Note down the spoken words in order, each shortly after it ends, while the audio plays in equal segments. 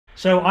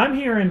So I'm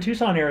here in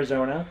Tucson,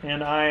 Arizona,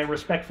 and I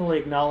respectfully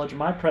acknowledge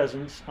my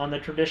presence on the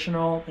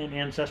traditional and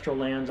ancestral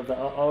lands of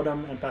the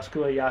O'odham and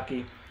Pascua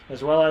Yaqui,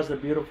 as well as the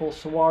beautiful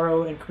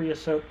saguaro and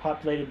creosote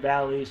populated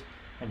valleys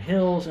and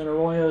hills and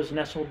arroyos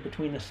nestled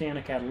between the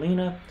Santa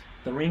Catalina,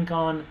 the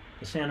Rincon,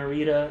 the Santa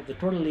Rita, the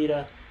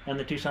Tortolita, and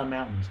the Tucson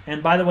Mountains.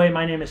 And by the way,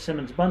 my name is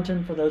Simmons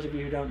Bunton. For those of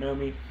you who don't know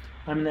me,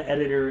 I'm the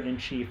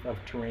editor-in-chief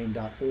of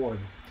terrain.org.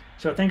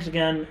 So thanks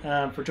again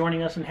for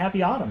joining us, and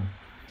happy autumn.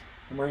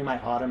 I'm wearing my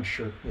autumn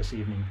shirt this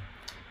evening.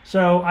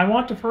 So I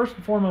want to first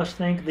and foremost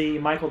thank the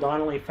Michael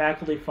Donnelly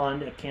Faculty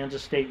Fund at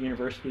Kansas State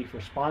University for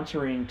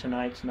sponsoring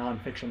tonight's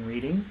nonfiction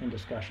reading and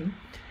discussion.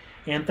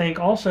 And thank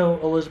also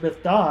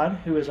Elizabeth Dodd,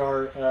 who is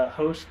our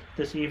host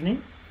this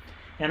evening,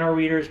 and our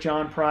readers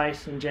John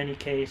Price and Jenny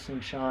Case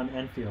and Sean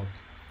Enfield.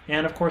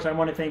 And of course I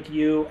want to thank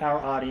you, our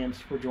audience,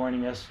 for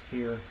joining us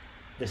here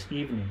this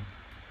evening.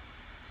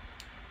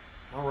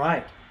 All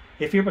right.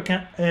 If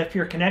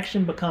your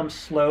connection becomes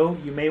slow,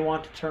 you may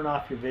want to turn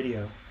off your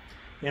video.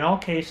 In all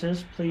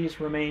cases, please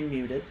remain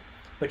muted,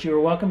 but you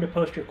are welcome to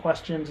post your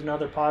questions and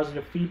other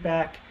positive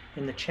feedback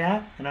in the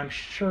chat, and I'm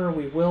sure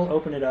we will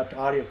open it up to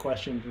audio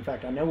questions. In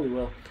fact, I know we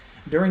will,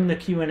 during the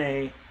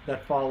Q&A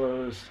that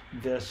follows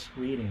this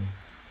reading.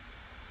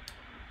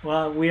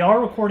 Well, we are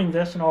recording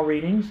this and all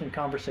readings and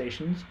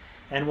conversations,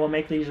 and we'll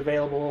make these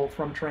available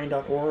from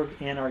terrain.org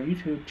and our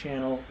YouTube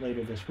channel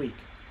later this week.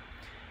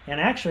 And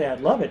actually,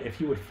 I'd love it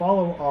if you would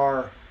follow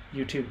our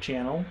YouTube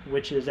channel,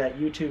 which is at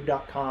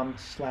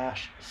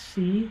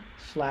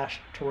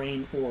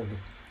youtube.com/c/terrain.org,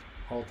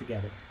 all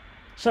together.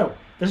 So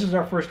this is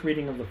our first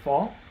reading of the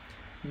fall.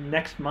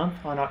 Next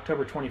month, on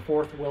October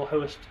 24th, we'll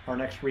host our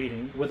next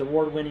reading with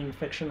award-winning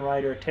fiction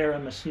writer Tara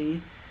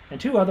Massey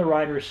and two other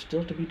writers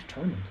still to be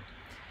determined.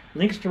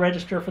 Links to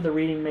register for the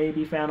reading may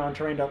be found on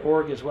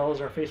terrain.org, as well as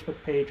our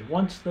Facebook page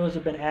once those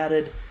have been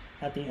added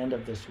at the end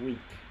of this week.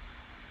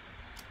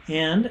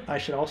 And I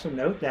should also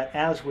note that,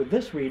 as with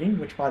this reading,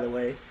 which by the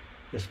way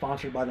is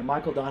sponsored by the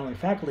Michael Donnelly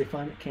Faculty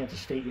Fund at Kansas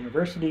State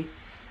University,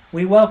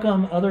 we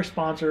welcome other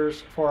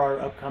sponsors for our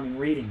upcoming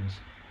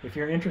readings. If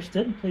you're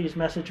interested, please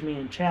message me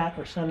in chat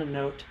or send a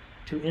note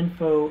to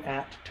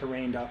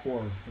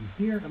info@terrain.org. And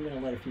here I'm going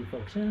to let a few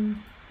folks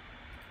in.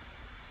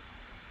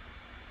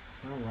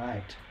 All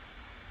right.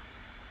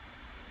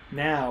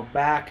 Now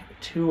back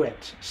to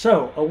it.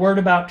 So a word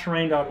about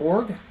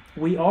terrain.org.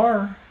 We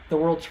are the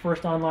world's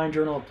first online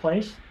journal of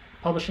place,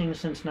 publishing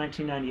since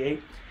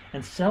 1998,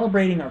 and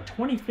celebrating our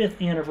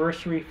 25th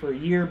anniversary for a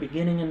year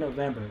beginning in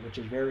November, which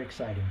is very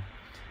exciting.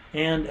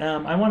 And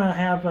I want to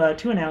have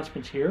two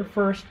announcements here.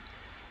 First,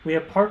 we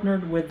have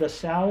partnered with the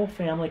Sowell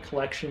Family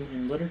Collection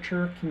in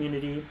Literature,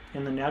 Community,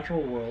 and the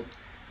Natural World,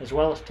 as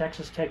well as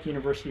Texas Tech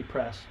University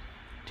Press,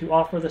 to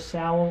offer the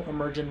Sowell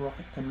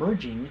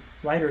Emerging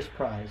Writers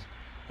Prize,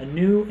 a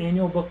new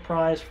annual book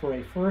prize for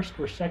a first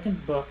or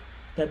second book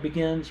that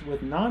begins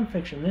with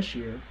nonfiction this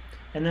year,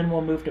 and then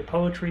we'll move to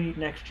poetry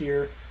next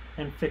year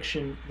and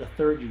fiction the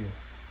third year.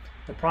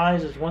 The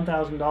prize is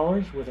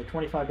 $1,000 with a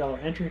 $25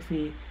 entry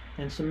fee,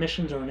 and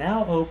submissions are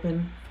now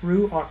open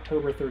through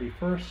October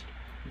 31st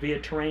via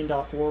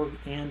terrain.org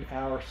and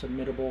our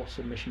submittable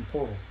submission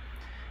portal.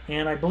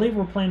 And I believe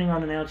we're planning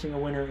on announcing a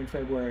winner in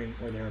February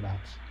or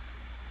thereabouts.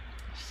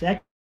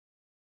 Second,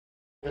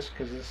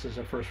 because this is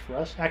a first for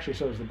us, actually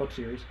so is the book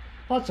series,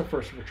 lots of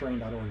firsts for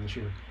terrain.org this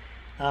year.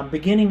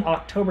 Beginning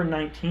October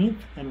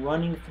 19th and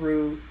running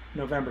through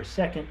November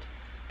 2nd,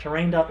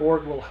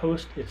 terrain.org will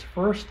host its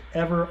first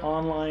ever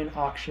online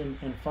auction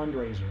and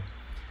fundraiser.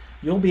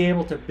 You'll be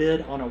able to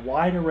bid on a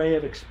wide array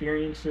of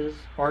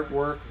experiences,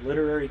 artwork,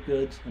 literary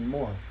goods, and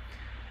more.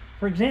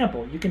 For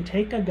example, you can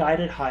take a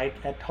guided hike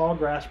at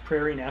Tallgrass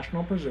Prairie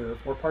National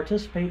Preserve or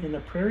participate in the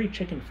Prairie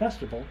Chicken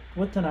Festival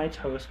with tonight's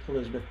host,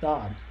 Elizabeth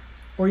Dodd.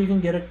 Or you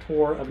can get a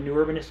tour of New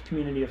Urbanist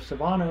community of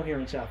Savano here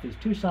in southeast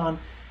Tucson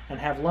and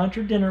have lunch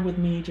or dinner with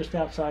me just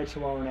outside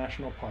Saguaro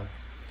National Park.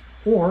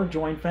 Or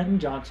join Fenton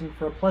Johnson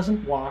for a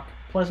pleasant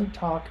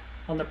talk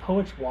on the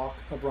Poets Walk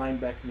of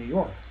Rhinebeck, New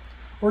York.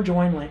 Or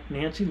join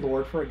Nancy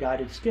Lord for a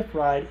guided skiff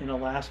ride in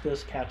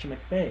Alaska's Kachemak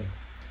Bay.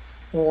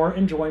 Or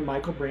enjoy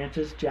Michael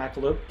Branch's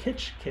Jackalope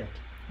Kitsch Kit,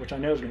 which I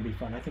know is going to be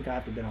fun. I think I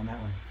have to bid on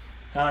that one.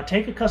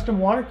 Take a custom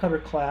watercolor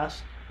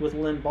class with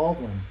Lynn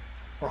Baldwin.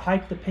 Or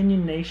hike the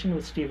Pinion Nation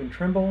with Stephen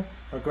Trimble,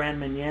 or Grand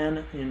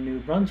Manan in New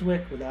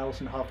Brunswick with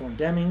Allison Hawthorne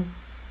Deming,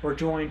 or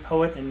join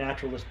poet and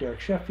naturalist Derek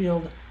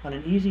Sheffield on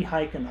an easy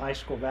hike in the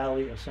Icicle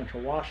Valley of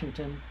Central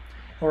Washington.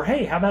 Or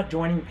hey, how about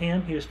joining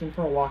Pam Houston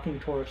for a walking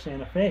tour of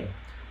Santa Fe?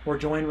 Or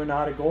join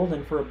Renata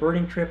Golden for a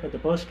birding trip at the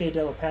Bosque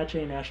del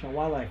Apache National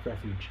Wildlife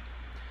Refuge.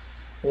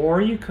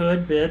 Or you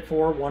could bid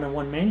for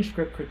one-on-one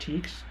manuscript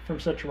critiques from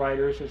such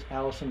writers as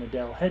Allison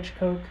Adele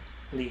Hedgecoke,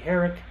 Lee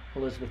Herrick,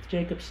 Elizabeth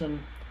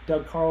Jacobson,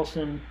 Doug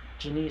Carlson,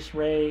 Janice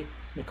Ray,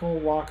 Nicole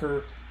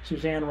Walker,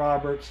 Suzanne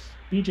Roberts,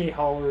 B.J.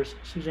 Hollers,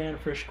 Suzanne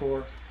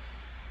Frischcore,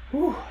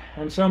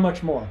 and so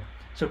much more.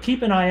 So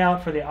keep an eye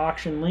out for the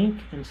auction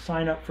link and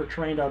sign up for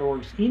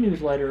terrain.org's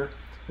e-newsletter,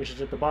 which is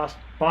at the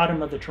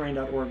bottom of the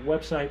terrain.org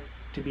website,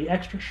 to be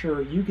extra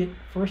sure you get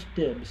first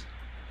dibs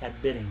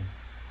at bidding.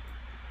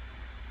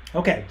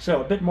 Okay,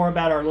 so a bit more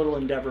about our little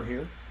endeavor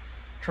here.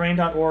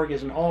 Terrain.org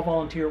is an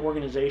all-volunteer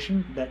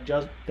organization that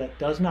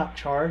does not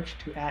charge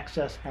to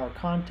access our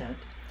content,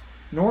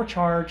 nor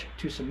charge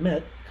to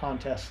submit,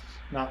 contests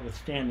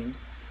notwithstanding,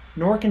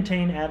 nor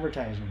contain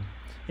advertising.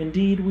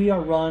 Indeed, we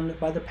are run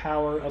by the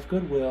power of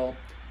goodwill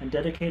and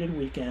dedicated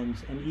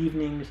weekends and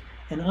evenings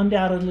and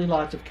undoubtedly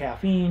lots of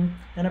caffeine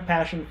and a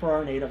passion for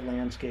our native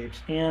landscapes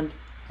and,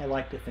 I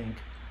like to think,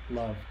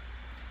 love.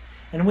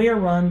 And we are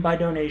run by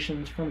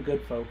donations from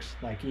good folks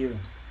like you.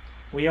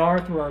 We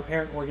are, through our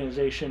parent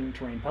organization,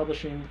 Terrain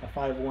Publishing, a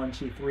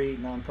 501c3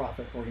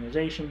 nonprofit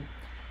organization,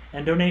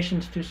 and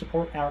donations to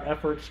support our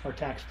efforts are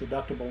tax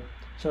deductible.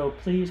 So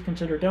please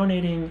consider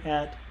donating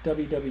at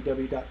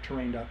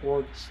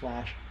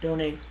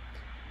www.terrain.org/donate.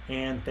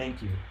 And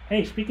thank you.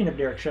 Hey, speaking of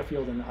Derek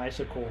Sheffield and the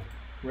Icicle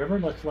River,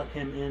 let's let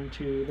him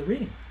into the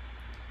reading.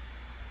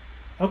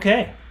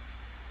 Okay.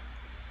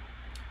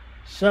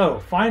 So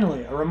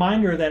finally, a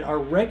reminder that our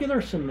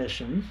regular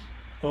submissions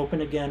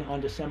open again on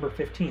December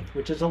 15th,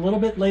 which is a little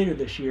bit later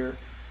this year,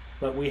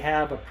 but we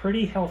have a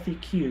pretty healthy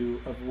queue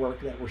of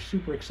work that we're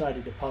super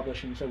excited to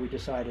publish, and so we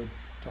decided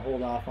to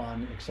hold off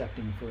on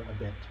accepting for a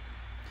bit.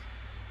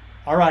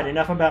 All right,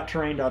 enough about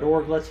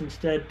terrain.org. Let's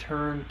instead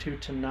turn to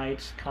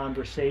tonight's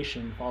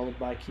conversation, followed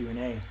by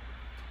Q&A.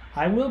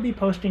 I will be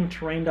posting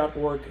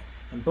terrain.org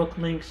and book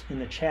links in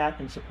the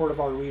chat in support of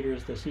our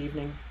readers this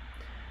evening.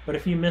 But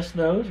if you missed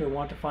those or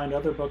want to find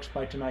other books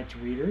by tonight's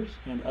readers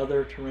and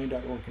other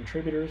terrain.org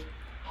contributors,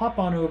 hop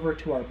on over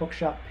to our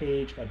bookshop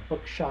page at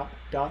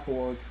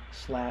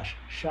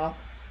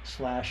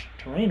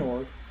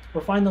bookshop.org/shop/terrain.org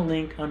or find the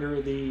link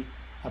under the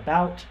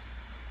About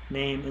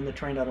name in the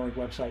terrain.org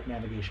website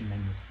navigation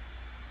menu.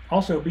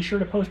 Also, be sure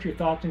to post your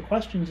thoughts and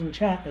questions in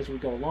chat as we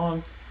go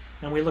along,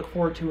 and we look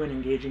forward to an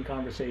engaging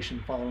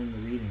conversation following the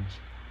readings.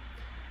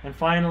 And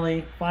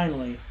finally,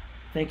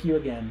 thank you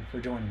again for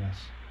joining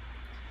us.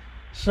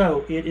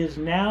 So, it is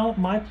now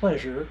my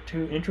pleasure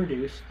to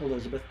introduce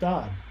Elizabeth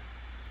Dodd.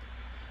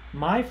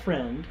 My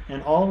friend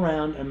and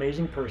all-around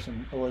amazing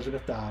person,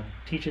 Elizabeth Dodd,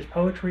 teaches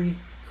poetry,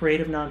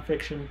 creative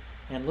nonfiction,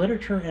 and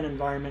literature and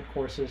environment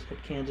courses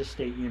at Kansas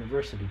State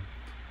University,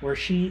 where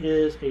she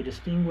is a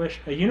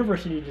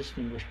university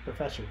distinguished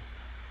professor.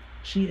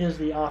 She is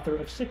the author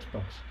of 6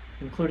 books,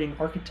 including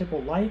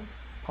Archetypal Light,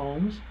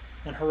 poems,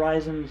 and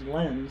Horizons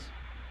Lens,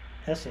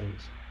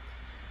 essays.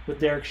 With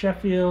Derek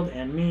Sheffield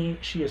and me,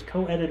 she is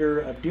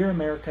co-editor of Dear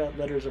America,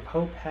 Letters of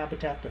Hope,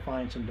 Habitat,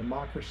 Defiance, and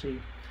Democracy,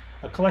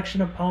 a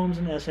collection of poems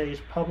and essays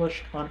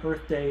published on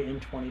Earth Day in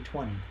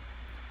 2020.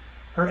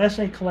 Her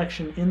essay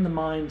collection, In the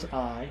Mind's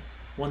Eye,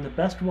 won the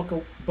Best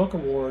Book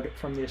Award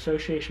from the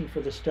Association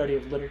for the Study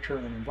of Literature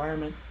and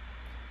Environment.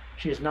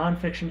 She is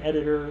nonfiction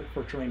editor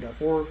for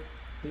Terrain.org,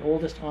 the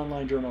oldest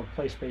online journal of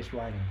place-based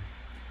writing.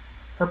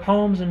 Her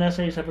poems and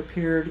essays have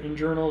appeared in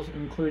journals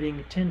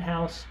including Tin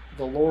House,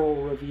 the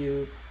Laurel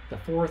Review, the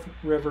Fourth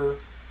River,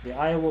 the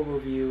Iowa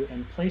Review,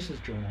 and Places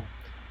Journal,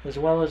 as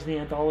well as the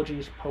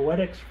anthologies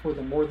Poetics for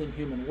the More Than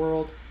Human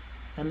World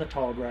and The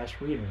Tallgrass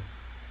Reader.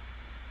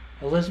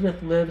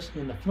 Elizabeth lives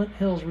in the Flint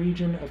Hills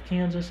region of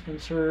Kansas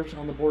and serves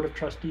on the Board of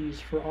Trustees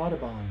for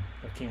Audubon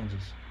of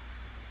Kansas.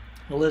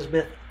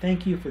 Elizabeth,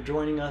 thank you for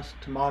joining us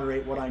to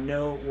moderate what I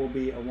know will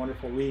be a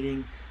wonderful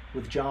reading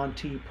with John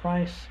T.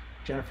 Price,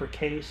 Jennifer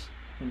Case,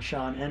 and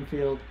Sean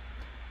Enfield.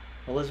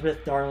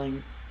 Elizabeth,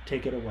 darling,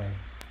 take it away.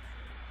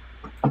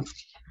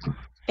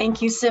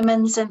 Thank you,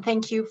 Simmons, and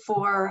thank you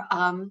for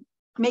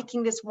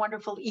making this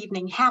wonderful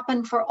evening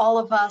happen for all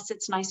of us.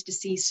 It's nice to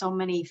see so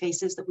many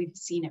faces that we've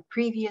seen at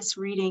previous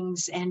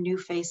readings and new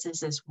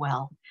faces as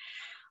well.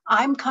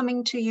 I'm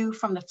coming to you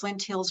from the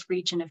Flint Hills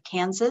region of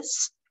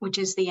Kansas, which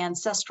is the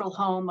ancestral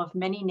home of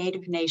many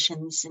Native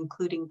nations,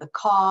 including the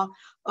Kaw,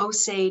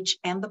 Osage,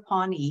 and the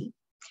Pawnee.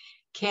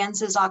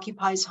 Kansas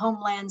occupies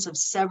homelands of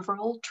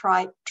several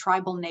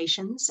tribal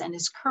nations and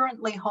is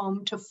currently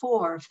home to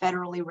 4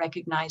 federally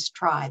recognized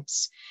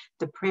tribes: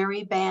 the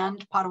Prairie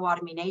Band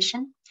Potawatomi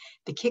Nation,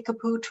 the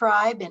Kickapoo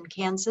Tribe in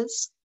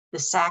Kansas, the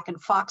Sac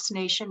and Fox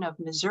Nation of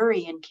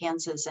Missouri in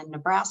Kansas and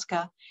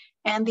Nebraska,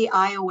 and the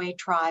Iowa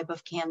Tribe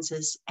of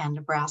Kansas and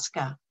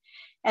Nebraska.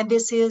 And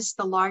this is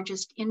the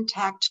largest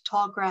intact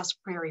tallgrass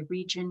prairie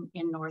region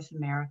in North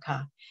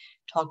America.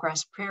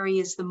 Tallgrass prairie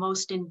is the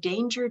most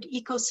endangered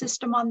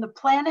ecosystem on the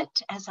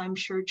planet, as I'm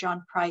sure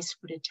John Price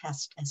would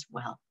attest as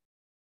well.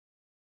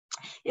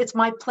 It's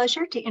my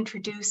pleasure to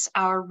introduce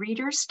our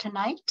readers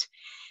tonight,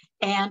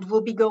 and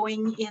we'll be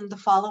going in the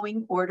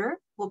following order.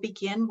 We'll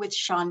begin with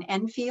Sean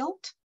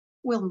Enfield,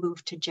 we'll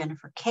move to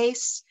Jennifer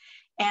Case,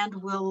 and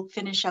we'll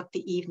finish up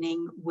the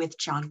evening with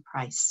John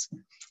Price.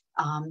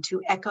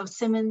 To echo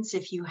Simmons,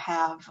 if you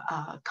have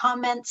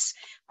comments,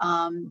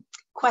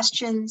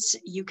 questions,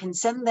 you can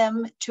send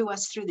them to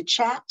us through the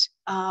chat,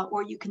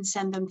 or you can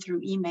send them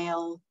through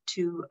email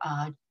to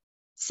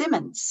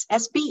Simmons,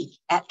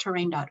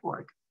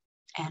 sb@terrain.org,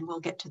 and we'll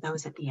get to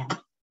those at the end.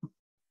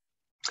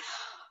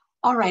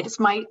 All right, it's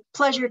my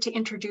pleasure to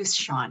introduce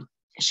Sean.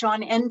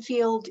 Sean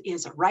Enfield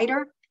is a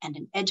writer and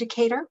an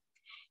educator.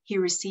 He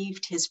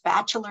received his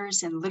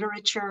bachelor's in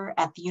literature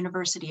at the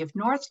University of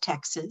North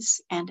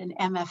Texas and an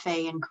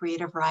MFA in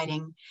creative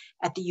writing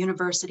at the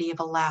University of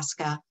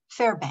Alaska,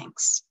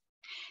 Fairbanks.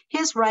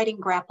 His writing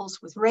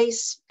grapples with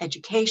race,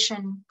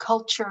 education,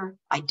 culture,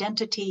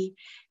 identity,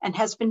 and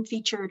has been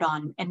featured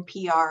on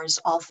NPR's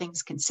All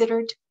Things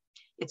Considered.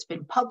 It's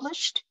been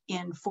published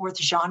in Fourth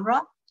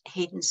Genre,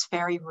 Hayden's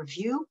Ferry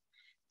Review,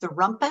 The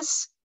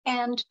Rumpus,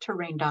 and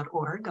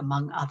Terrain.org,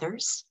 among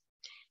others.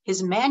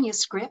 His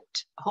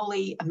manuscript,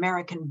 Holy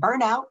American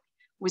Burnout,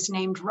 was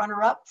named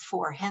runner-up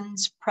for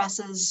Hens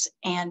Press's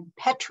Ann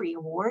Petrie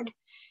Award,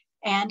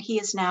 and he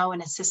is now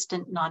an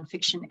assistant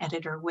nonfiction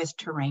editor with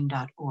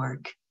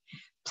Terrain.org.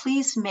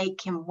 Please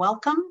make him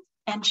welcome.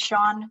 And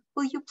Sean,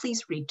 will you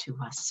please read to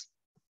us?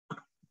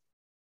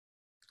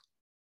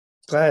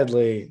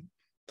 Gladly.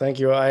 Thank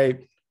you. I've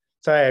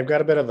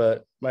got a bit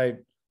of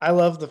I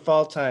love the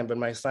fall time, but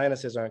my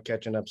sinuses aren't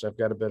catching up. So I've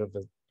got a bit of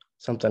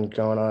something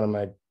going on in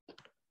my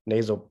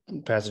nasal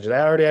passages.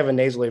 I already have a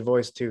nasally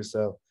voice too,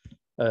 so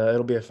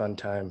it'll be a fun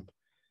time.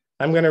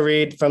 I'm going to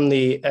read from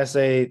the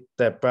essay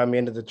that brought me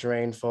into the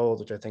Terrain fold,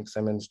 which I think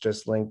Simmons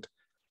just linked.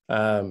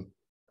 I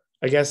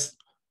guess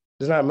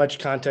there's not much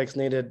context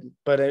needed,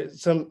 but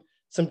some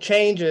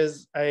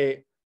changes.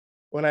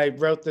 When I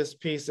wrote this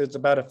piece, it's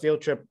about a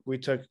field trip we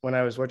took when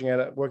I was working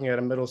at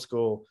a middle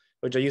school,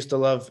 which I used to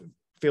love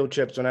field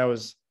trips when I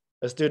was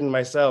a student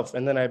myself,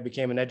 and then I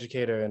became an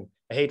educator, and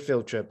I hate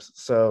field trips.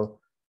 So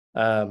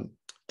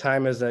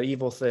time is an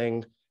evil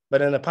thing,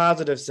 but in a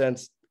positive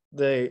sense,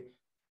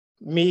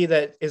 me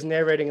that is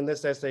narrating in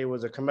this essay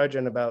was a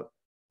curmudgeon about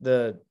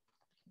the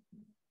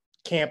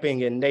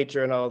camping and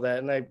nature and all that,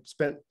 and I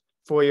spent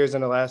 4 years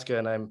in Alaska,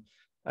 and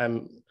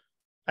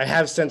I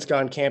have since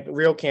gone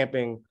real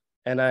camping,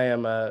 and I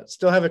am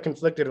still have a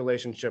conflicted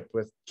relationship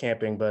with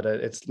camping, but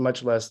it's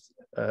much less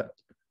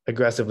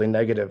aggressively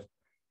negative.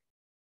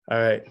 All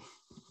right.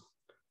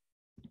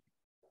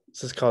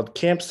 This is called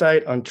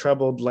Campsite on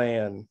Troubled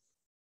Land.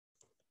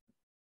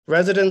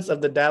 Residents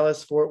of the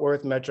Dallas-Fort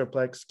Worth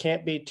Metroplex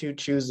can't be too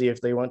choosy if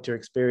they want to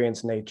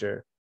experience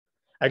nature.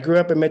 I grew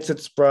up amidst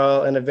its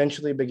sprawl and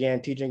eventually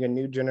began teaching a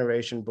new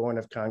generation born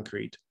of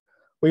concrete.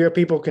 We are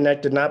people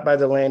connected not by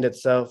the land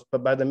itself,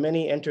 but by the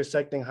many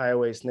intersecting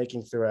highways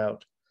snaking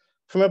throughout.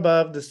 From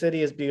above, the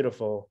city is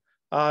beautiful,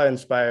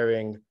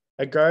 awe-inspiring,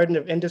 a garden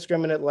of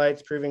indiscriminate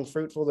lights proving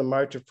fruitful the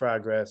march of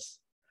progress.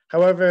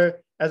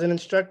 However, as an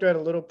instructor at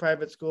a little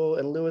private school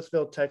in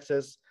Louisville,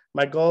 Texas,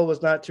 my goal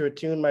was not to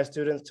attune my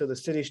students to the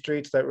city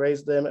streets that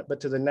raised them, but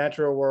to the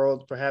natural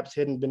world perhaps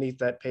hidden beneath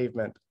that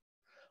pavement.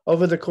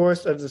 Over the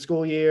course of the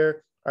school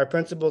year, our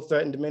principal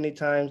threatened many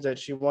times that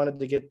she wanted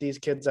to get these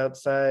kids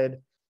outside.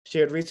 She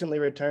had recently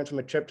returned from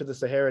a trip to the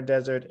Sahara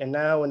Desert, and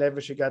now whenever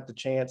she got the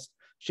chance,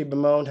 she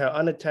bemoaned how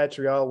unattached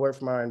we all were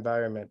from our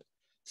environment.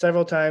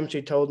 Several times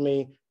she told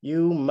me,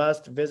 "You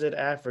must visit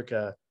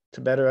Africa," to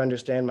better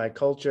understand my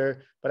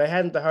culture, but I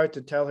hadn't the heart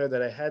to tell her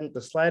that I hadn't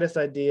the slightest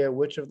idea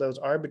which of those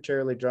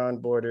arbitrarily drawn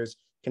borders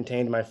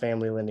contained my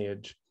family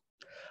lineage.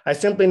 I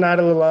simply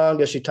nodded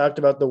along as she talked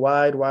about the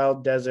wide,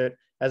 wild desert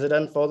as it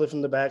unfolded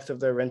from the backs of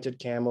their rented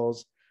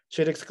camels.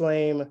 She'd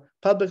exclaim,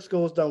 "Public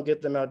schools don't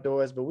get them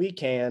outdoors, but we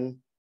can."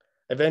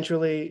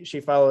 Eventually, she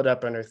followed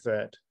up on her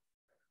threat.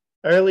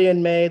 Early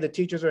in May, the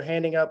teachers were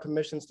handing out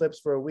permission slips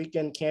for a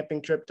weekend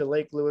camping trip to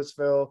Lake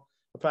Louisville,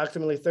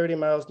 approximately 30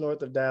 miles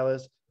north of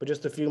Dallas, but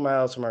just a few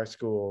miles from our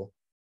school.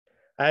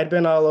 I had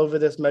been all over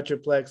this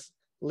metroplex,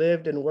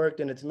 lived and worked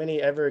in its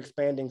many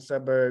ever-expanding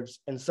suburbs,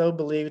 and so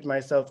believed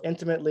myself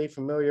intimately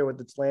familiar with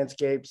its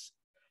landscapes.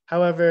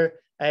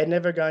 However, I had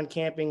never gone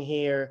camping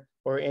here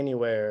or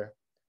anywhere.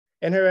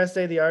 In her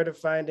essay, The Art of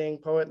Finding,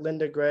 poet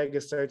Linda Gregg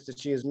asserts that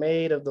she is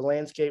made of the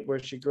landscape where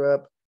she grew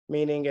up,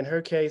 meaning in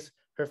her case,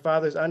 her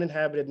father's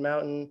uninhabited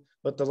mountain,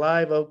 but the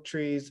live oak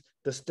trees,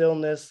 the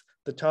stillness,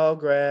 the tall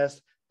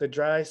grass, the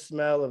dry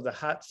smell of the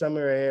hot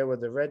summer air where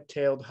the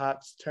red-tailed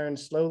hawks turn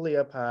slowly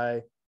up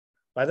high.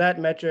 By that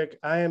metric,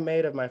 I am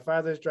made of my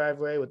father's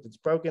driveway with its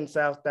broken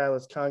South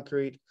Dallas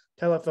concrete,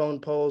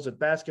 telephone poles with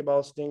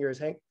basketball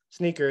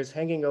sneakers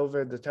hanging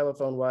over the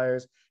telephone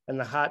wires and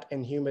the hot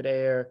and humid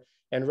air,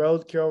 and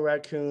roadkill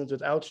raccoons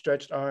with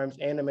outstretched arms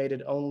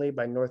animated only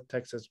by North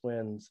Texas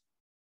winds.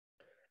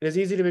 It is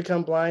easy to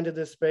become blind to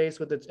this space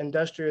with its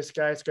industrious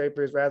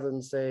skyscrapers rather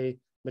than, say,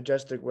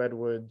 majestic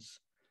redwoods.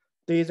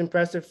 These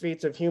impressive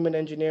feats of human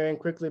engineering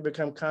quickly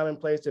become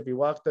commonplace if you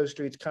walk those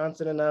streets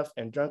constant enough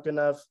and drunk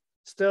enough.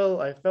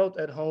 Still, I felt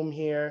at home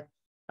here.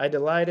 I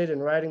delighted in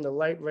riding the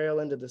light rail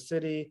into the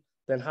city,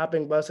 then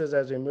hopping buses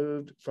as we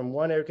moved from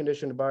one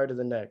air-conditioned bar to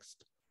the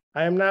next.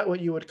 I am not what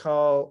you would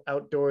call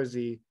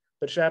outdoorsy,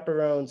 but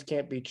chaperones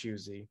can't be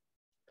choosy.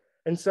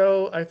 And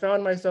so I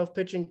found myself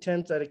pitching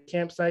tents at a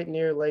campsite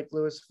near Lake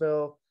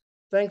Louisville.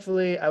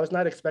 Thankfully, I was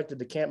not expected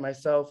to camp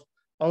myself,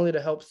 only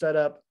to help set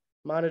up,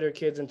 monitor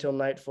kids until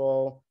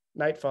nightfall,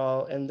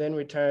 and then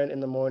return in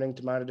the morning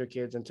to monitor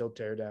kids until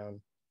teardown.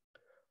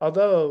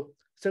 Although,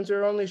 since we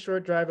were only a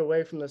short drive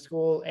away from the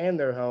school and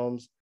their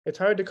homes, it's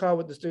hard to call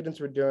what the students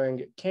were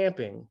doing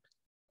camping.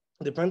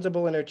 The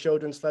principal and her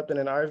children slept in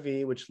an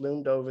RV which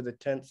loomed over the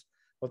tents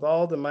with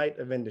all the might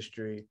of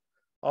industry.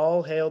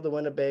 All hail the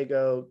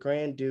Winnebago,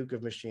 Grand Duke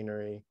of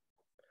machinery.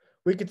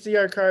 We could see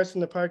our cars from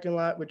the parking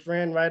lot, which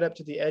ran right up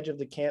to the edge of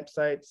the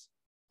campsites.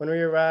 When we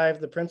arrived,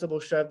 the principal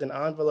shoved an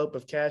envelope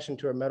of cash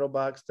into a metal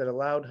box that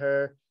allowed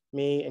her,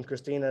 me, and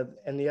Christina,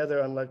 and the other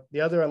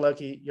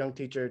unlucky young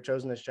teacher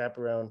chosen as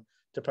chaperone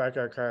to park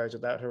our cars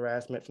without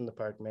harassment from the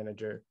park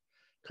manager.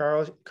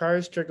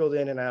 Cars trickled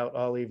in and out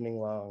all evening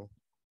long.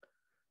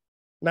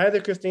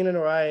 Neither Christina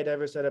nor I had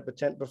ever set up a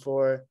tent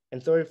before,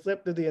 and so we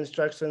flipped through the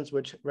instructions,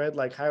 which read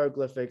like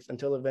hieroglyphics,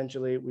 until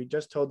eventually we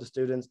just told the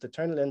students to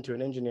turn it into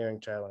an engineering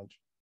challenge.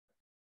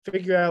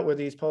 Figure out where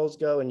these poles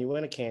go and you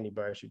win a candy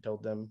bar, she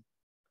told them.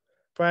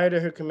 Prior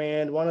to her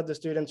command, one of the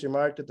students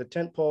remarked that the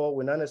tent pole,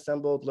 when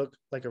unassembled, looked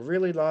like a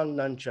really long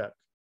nunchuck.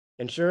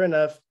 And sure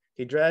enough,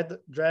 he dragged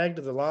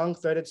the long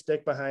threaded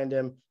stick behind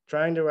him,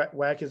 trying to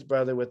whack his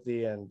brother with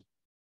the end.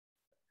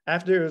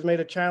 After it was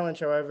made a challenge,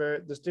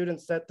 however, the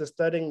students set to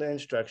studying the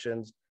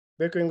instructions,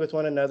 bickering with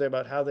one another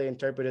about how they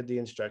interpreted the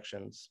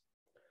instructions.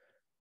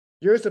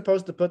 You're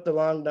supposed to put the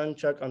long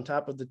nunchuck on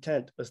top of the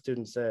tent, a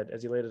student said,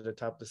 as he laid it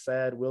atop the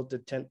sad,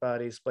 wilted tent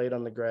body splayed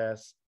on the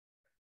grass.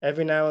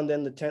 Every now and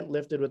then, the tent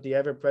lifted with the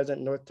ever-present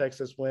North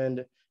Texas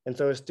wind, and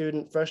so a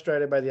student,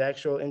 frustrated by the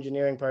actual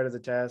engineering part of the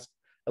task,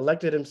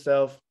 elected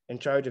himself in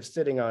charge of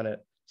sitting on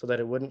it so that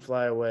it wouldn't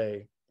fly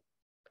away.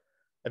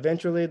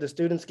 Eventually, the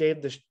students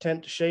gave the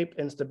tent shape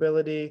and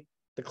stability.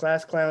 The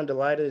class clown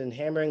delighted in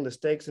hammering the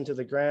stakes into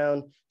the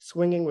ground,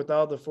 swinging with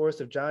all the force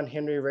of John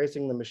Henry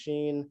racing the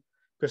machine.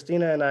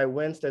 Christina and I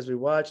winced as we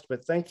watched,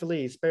 but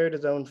thankfully he spared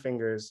his own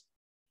fingers.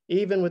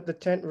 Even with the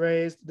tent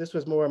raised, this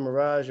was more a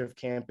mirage of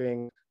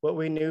camping, what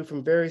we knew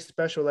from very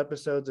special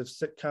episodes of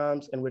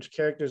sitcoms in which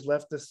characters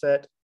left the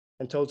set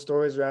and told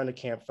stories around a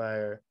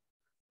campfire.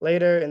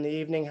 Later in the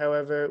evening,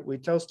 however, we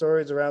tell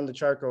stories around the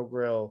charcoal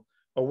grill,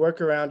 a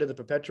workaround to the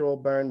perpetual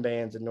burn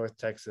bans in North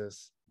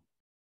Texas.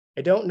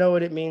 I don't know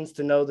what it means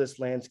to know this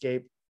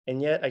landscape,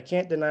 and yet I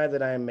can't deny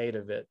that I am made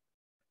of it.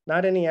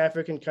 Not any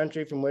African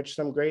country from which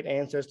some great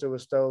ancestor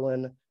was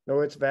stolen,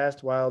 nor its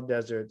vast wild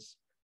deserts.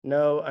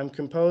 No, I'm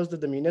composed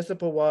of the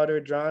municipal water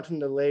drawn from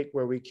the lake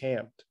where we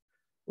camped.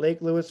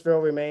 Lake Louisville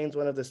remains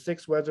one of the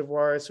 6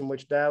 reservoirs from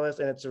which Dallas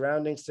and its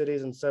surrounding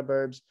cities and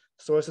suburbs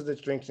sources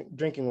its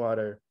drinking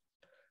water.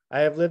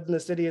 I have lived in the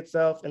city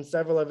itself and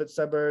several of its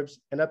suburbs,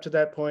 and up to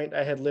that point,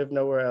 I had lived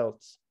nowhere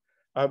else.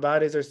 Our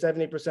bodies are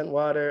 70%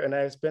 water, and I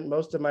have spent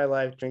most of my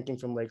life drinking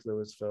from Lake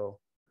Louisville.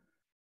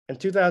 In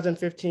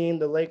 2015,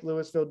 the Lake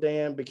Louisville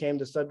Dam became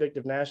the subject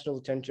of national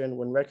attention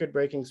when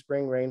record-breaking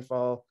spring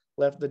rainfall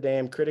left the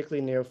dam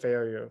critically near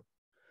failure.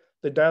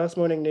 The Dallas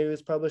Morning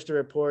News published a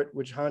report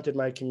which haunted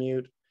my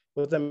commute,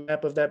 with a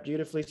map of that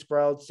beautifully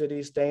sprawled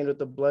city stained with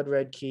the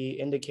blood-red key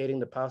indicating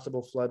the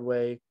possible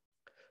floodway.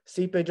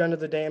 Seepage under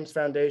the dam's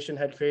foundation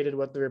had created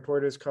what the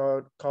reporters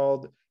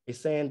called a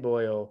sand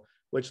boil,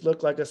 which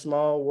looked like a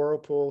small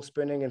whirlpool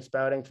spinning and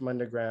spouting from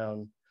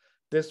underground.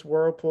 This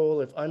whirlpool,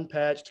 if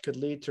unpatched, could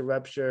lead to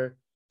rupture.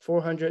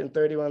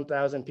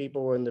 431,000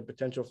 people were in the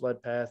potential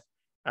flood path,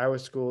 our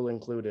school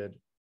included.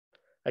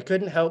 I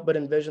couldn't help but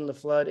envision the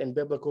flood in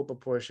biblical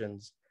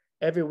proportions.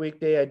 Every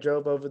weekday I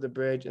drove over the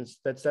bridge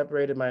that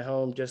separated my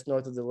home just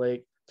north of the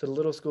lake to the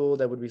little school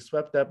that would be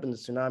swept up in the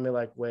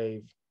tsunami-like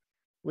wave.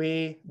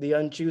 We, the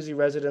unchoosy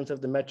residents of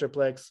the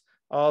Metroplex,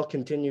 all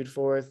continued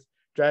forth,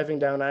 driving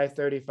down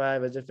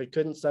I-35 as if it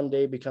couldn't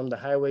someday become the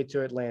highway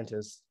to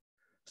Atlantis.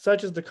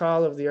 Such is the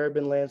call of the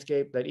urban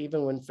landscape that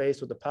even when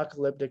faced with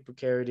apocalyptic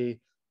precarity,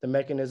 the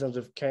mechanisms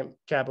of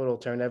capital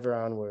turn ever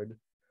onward.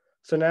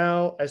 So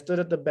now I stood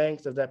at the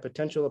banks of that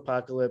potential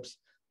apocalypse,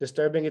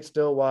 disturbing its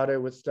still water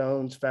with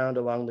stones found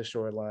along the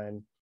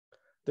shoreline.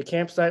 The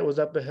campsite was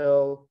up a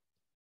hill,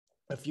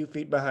 a few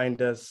feet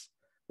behind us.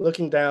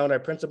 Looking down, our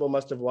principal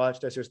must have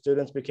watched as her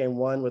students became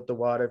one with the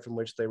water from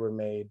which they were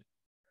made.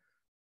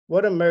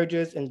 What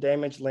emerges in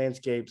damaged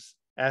landscapes,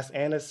 asked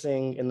Anna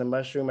Singh in The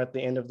Mushroom at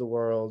the End of the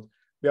World,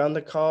 beyond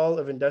the call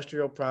of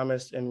industrial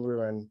promise and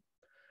ruin?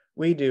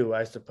 We do,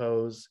 I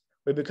suppose.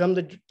 We become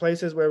the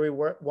places where we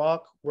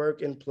walk,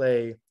 work, and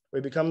play.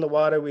 We become the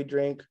water we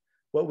drink.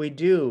 What we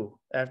do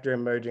after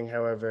emerging,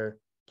 however,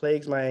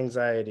 plagues my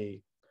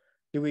anxiety.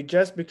 Do we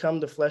just become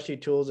the fleshy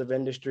tools of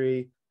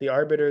industry, the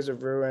arbiters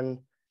of ruin?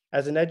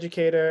 As an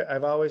educator,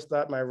 I've always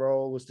thought my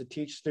role was to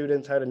teach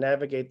students how to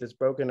navigate this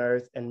broken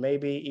earth and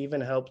maybe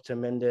even help to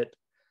mend it.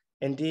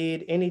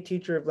 Indeed, any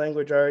teacher of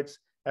language arts,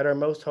 at our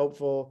most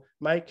hopeful,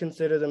 might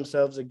consider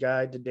themselves a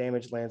guide to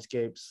damaged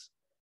landscapes.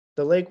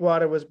 The lake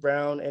water was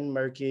brown and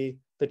murky,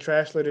 the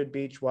trash-littered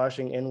beach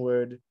washing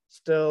inward.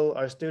 Still,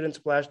 our students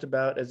splashed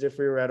about as if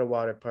we were at a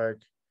water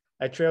park.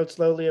 I trailed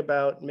slowly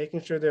about,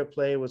 making sure their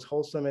play was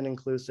wholesome and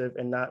inclusive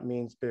and not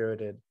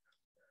mean-spirited.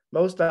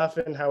 Most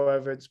often,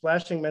 however,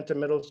 splashing meant a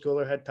middle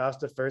schooler had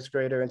tossed a first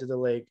grader into the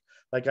lake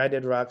like I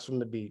did rocks from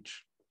the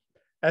beach.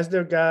 As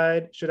their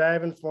guide, should I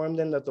have informed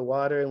them that the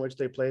water in which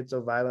they played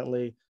so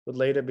violently would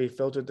later be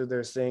filtered through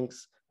their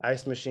sinks,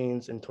 ice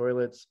machines, and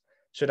toilets?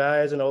 Should I,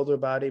 as an older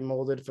body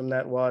molded from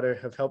that water,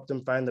 have helped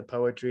him find the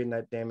poetry in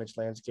that damaged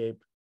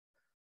landscape?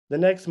 The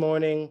next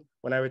morning,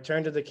 when I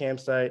returned to the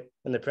campsite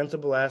and the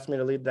principal asked me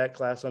to lead that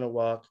class on a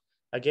walk,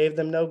 I gave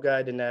them no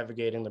guide to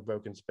navigating the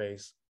broken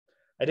space.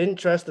 I didn't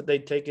trust that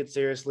they'd take it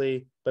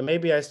seriously, but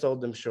maybe I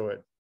sold them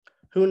short.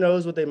 Who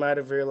knows what they might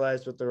have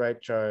realized with the right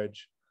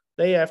charge?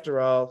 They, after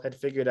all, had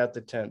figured out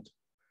the tent.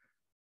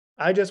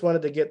 I just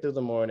wanted to get through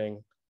the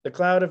morning. The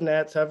cloud of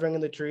gnats hovering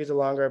in the trees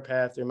along our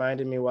path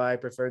reminded me why I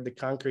preferred the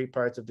concrete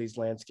parts of these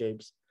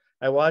landscapes.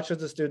 I watched as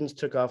the students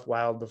took off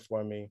wild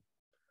before me.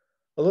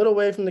 A little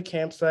way from the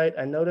campsite,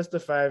 I noticed the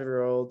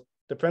 5-year-old,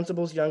 the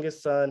principal's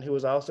youngest son, who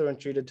was also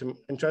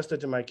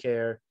entrusted to my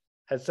care,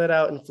 had set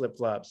out in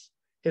flip-flops.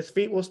 His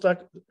feet were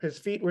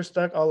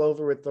stuck all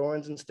over with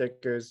thorns and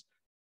stickers,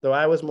 though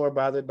I was more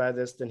bothered by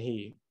this than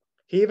he.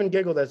 He even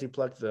giggled as he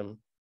plucked them.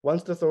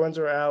 Once the thorns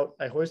were out,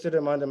 I hoisted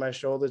him onto my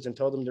shoulders and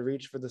told him to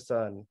reach for the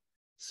sun.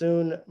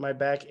 Soon, my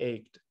back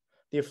ached.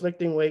 The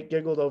afflicting weight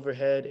giggled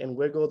overhead and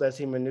wiggled as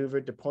he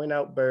maneuvered to point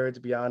out birds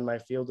beyond my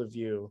field of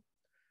view.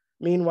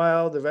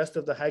 Meanwhile, the rest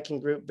of the hiking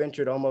group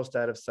ventured almost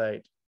out of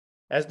sight.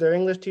 As their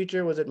English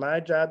teacher, was it my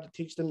job to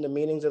teach them the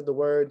meanings of the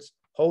words,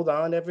 "Hold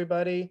on,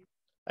 everybody"?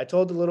 I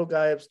told the little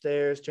guy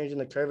upstairs, changing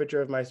the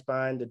curvature of my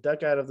spine, to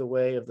duck out of the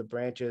way of the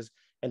branches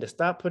and to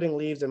stop putting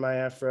leaves in my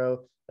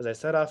afro as I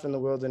set off in the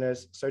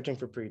wilderness, searching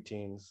for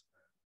preteens.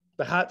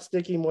 The hot,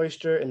 sticky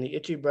moisture and the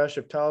itchy brush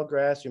of tall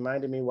grass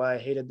reminded me why I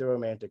hated the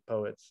Romantic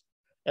poets.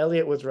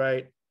 Eliot was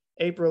right.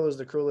 April is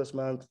the cruelest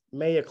month,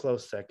 May a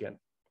close second.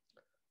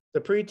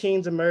 The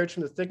preteens emerged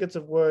from the thickets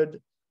of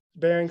wood,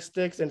 bearing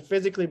sticks and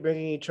physically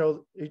bringing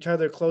each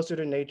other closer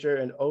to nature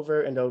and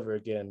over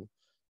again.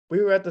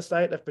 We were at the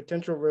site of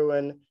potential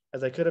ruin,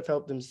 as I could have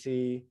helped them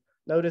see.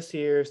 Notice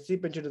here,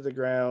 seepage into the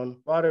ground,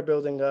 water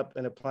building up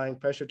and applying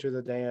pressure to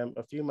the dam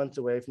a few months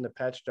away from the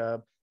patch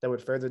job that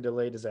would further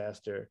delay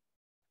disaster.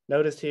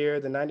 Notice here,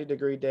 the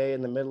 90-degree day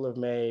in the middle of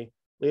May,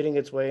 leading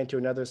its way into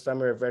another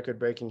summer of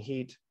record-breaking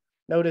heat.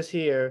 Notice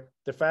here,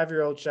 the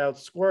 5-year-old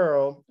shouts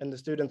 "squirrel" and the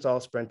students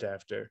all sprint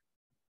after.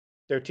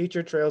 Their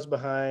teacher trails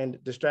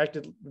behind,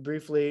 distracted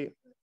briefly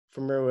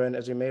from ruin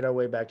as we made our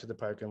way back to the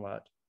parking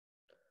lot.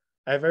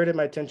 I averted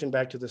my attention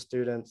back to the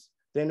students,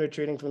 then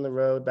retreating from the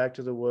road back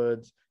to the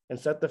woods, and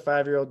set the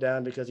 5-year-old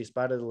down because he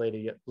spotted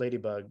a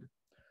ladybug.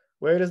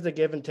 Where does the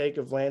give and take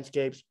of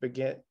landscapes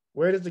begin?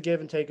 Where does the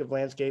give and take of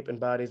landscape and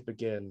bodies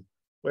begin?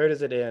 Where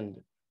does it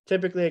end?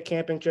 Typically, a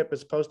camping trip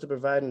is supposed to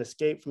provide an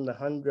escape from the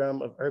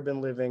humdrum of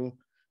urban living.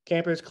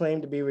 Campers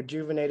claim to be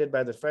rejuvenated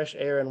by the fresh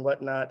air and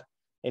whatnot,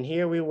 and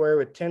here we were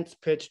with tents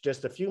pitched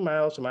just a few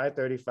miles from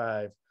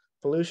I-35,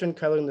 pollution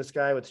coloring the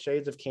sky with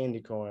shades of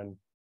candy corn.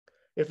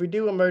 If we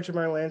do emerge from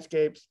our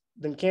landscapes,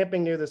 then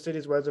camping near the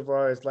city's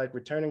reservoir is like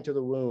returning to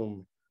the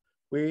womb.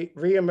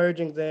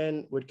 Re-emerging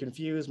then would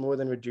confuse more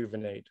than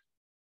rejuvenate.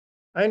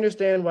 I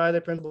understand why the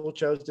principal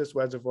chose this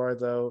reservoir,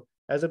 though,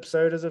 as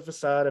absurd as a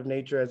facade of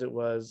nature as it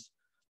was.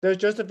 There's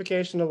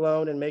justification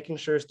alone in making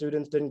sure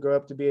students didn't grow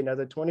up to be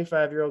another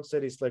 25-year-old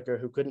city slicker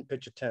who couldn't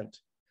pitch a tent.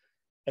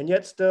 And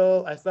yet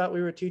still, I thought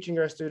we were teaching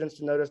our students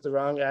to notice the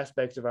wrong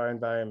aspects of our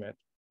environment.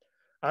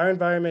 Our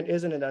environment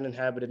isn't an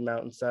uninhabited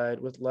mountainside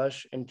with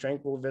lush and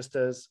tranquil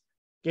vistas.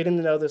 Getting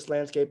to know this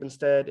landscape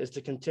instead is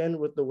to contend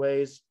with the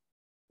ways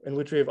in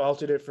which we have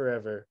altered it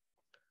forever.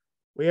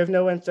 We have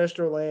no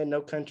ancestral land,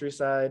 no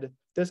countryside.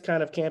 This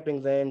kind of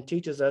camping then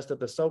teaches us that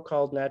the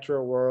so-called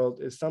natural world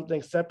is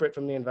something separate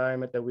from the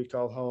environment that we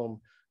call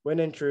home, when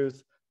in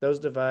truth, those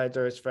divides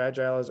are as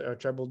fragile as our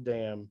troubled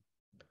dam.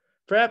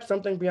 Perhaps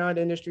something beyond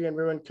industry and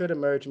ruin could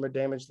emerge from a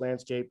damaged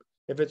landscape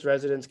if its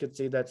residents could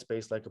see that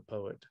space like a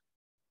poet.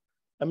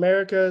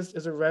 America's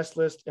is a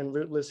restless and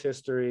rootless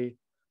history.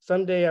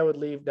 Someday I would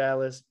leave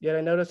Dallas, yet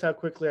I notice how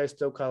quickly I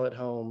still call it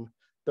home,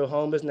 though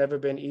home has never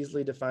been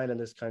easily defined in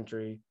this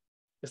country.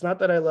 It's not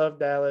that I love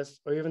Dallas,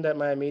 or even that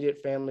my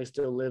immediate family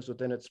still lives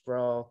within its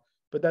sprawl,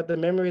 but that the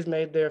memories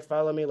made there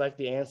follow me like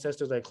the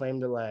ancestors I claim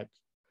to lack.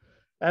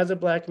 As a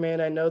Black man,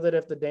 I know that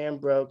if the dam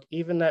broke,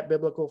 even that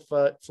biblical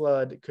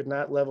flood could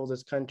not level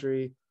this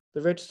country.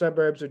 The rich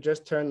suburbs would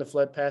just turn the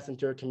flood path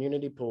into a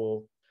community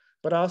pool.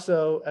 But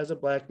also, as a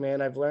Black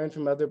man, I've learned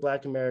from other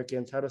Black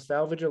Americans how to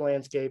salvage a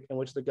landscape in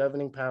which the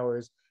governing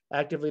powers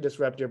actively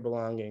disrupt your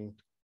belonging.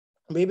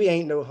 Maybe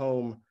ain't no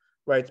home,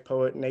 writes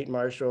poet Nate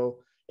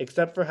Marshall,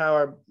 except for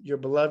how your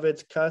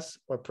beloveds cuss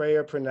or pray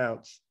or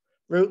pronounce.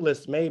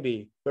 Rootless,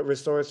 maybe, but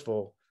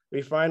resourceful.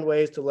 We find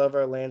ways to love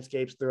our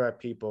landscapes through our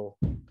people.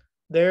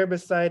 There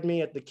beside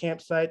me at the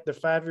campsite, the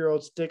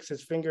 5-year-old sticks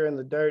his finger in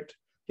the dirt.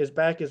 His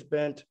back is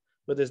bent,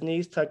 with his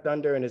knees tucked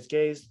under, and his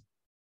gaze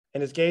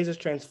is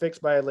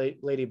transfixed by a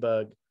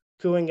ladybug,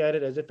 cooing at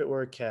it as if it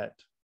were a cat.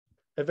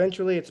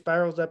 Eventually, it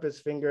spirals up his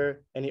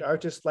finger, and he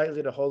arches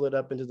slightly to hold it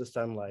up into the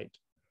sunlight.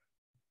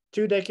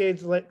 2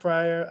 decades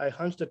prior, I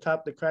hunched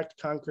atop the cracked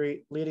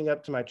concrete leading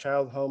up to my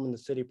child home in the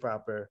city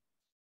proper.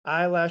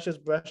 Eyelashes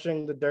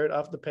brushing the dirt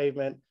off the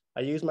pavement,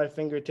 I used my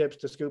fingertips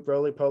to scoop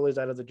roly-polies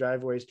out of the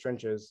driveway's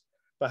trenches.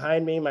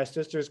 Behind me, my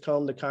sisters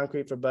combed the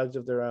concrete for bugs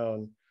of their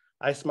own.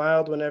 I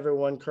smiled whenever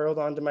one curled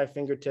onto my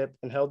fingertip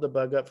and held the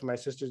bug up for my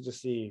sisters to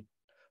see.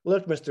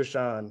 Look, Mr.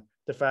 Sean,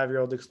 the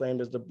 5-year-old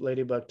exclaimed as the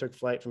ladybug took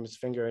flight from his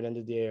finger and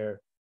into the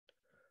air.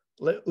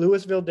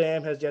 Louisville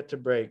Dam has yet to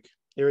break.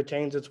 It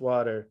retains its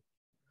water.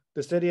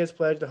 The city has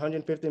pledged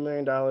 $150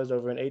 million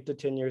over an 8 to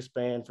 10 year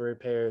span for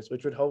repairs,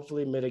 which would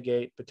hopefully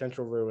mitigate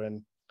potential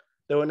ruin.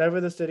 Though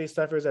whenever the city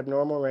suffers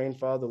abnormal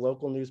rainfall, the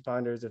local news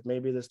ponders if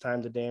maybe this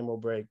time the dam will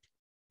break.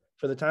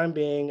 For the time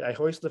being, I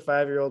hoist the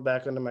 5-year-old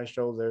back onto my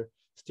shoulder,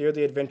 steer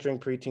the adventuring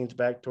preteens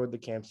back toward the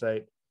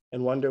campsite,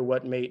 and wonder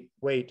what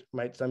weight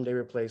might someday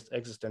replace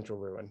existential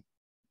ruin.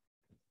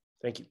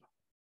 Thank you.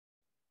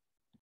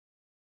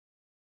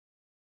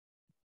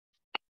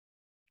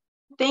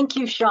 Thank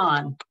you,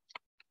 Sean.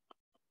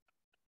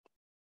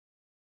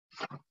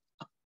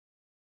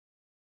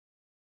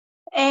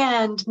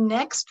 And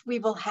next we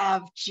will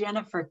have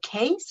Jennifer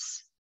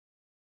Case.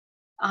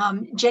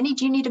 Jenny,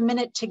 do you need a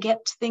minute to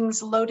get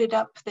things loaded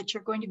up that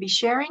you're going to be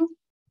sharing?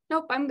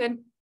 Nope, I'm good.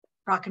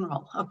 Rock and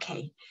roll,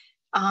 okay.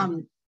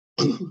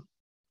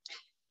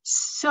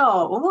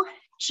 So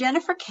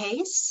Jennifer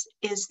Case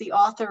is the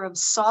author of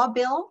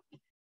Sawbill,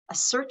 A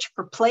Search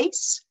for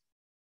Place,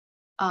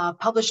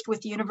 published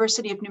with the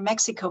University of New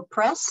Mexico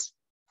Press.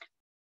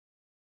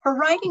 Her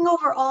writing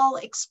overall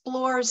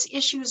explores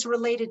issues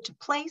related to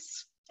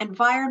place,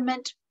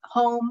 environment,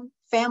 home,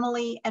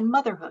 family, and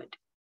motherhood.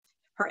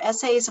 Her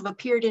essays have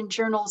appeared in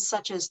journals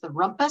such as The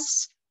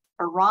Rumpus,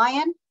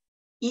 Orion,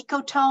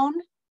 Ecotone,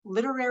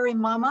 Literary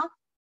Mama,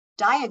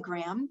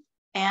 Diagram,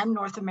 and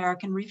North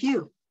American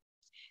Review.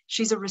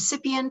 She's a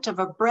recipient of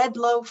a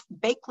Breadloaf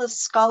Bakeless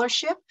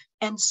Scholarship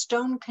and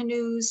Stone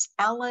Canoe's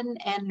Allen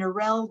and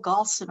Narelle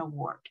Galson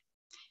Award.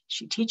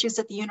 She teaches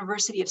at the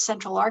University of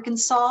Central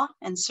Arkansas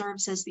and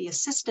serves as the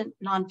assistant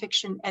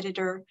nonfiction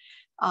editor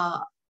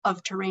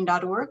of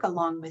Terrain.org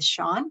along with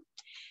Sean.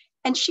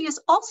 And she is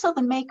also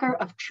the maker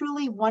of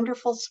truly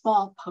wonderful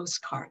small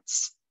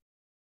postcards.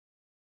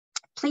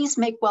 Please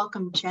make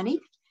welcome Jenny,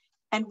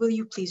 and will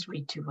you please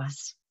read to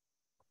us?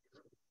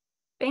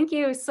 Thank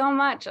you so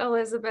much,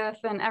 Elizabeth,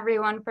 and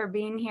everyone for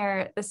being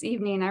here this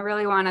evening. I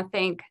really want to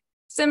thank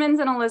Simmons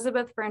and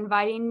Elizabeth for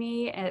inviting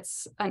me.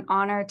 It's an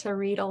honor to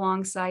read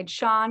alongside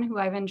Sean, who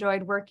I've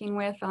enjoyed working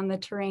with on the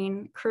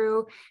Terrain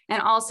crew,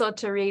 and also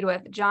to read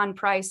with John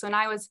Price. When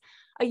I was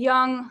a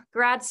young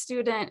grad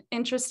student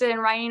interested in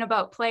writing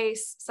about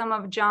place, some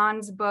of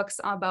John's books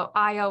about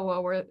Iowa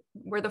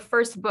were the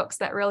first books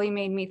that really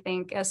made me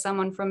think, as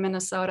someone from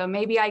Minnesota,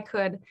 maybe I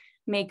could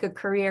make a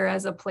career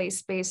as a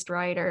place-based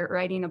writer,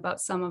 writing about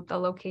some of the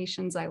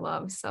locations I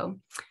love. So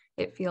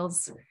it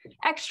feels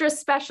extra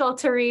special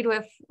to read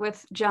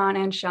with John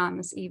and Sean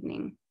this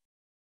evening.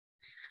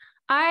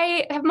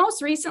 I have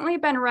most recently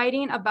been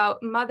writing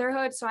about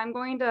motherhood, so I'm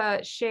going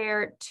to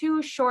share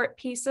 2 short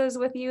pieces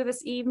with you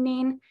this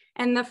evening.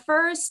 And the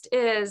first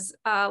is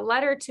a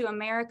letter to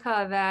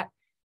America that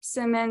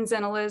Simmons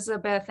and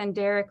Elizabeth and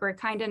Derek were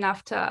kind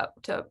enough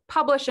to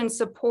publish and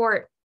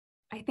support.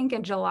 I think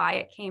in July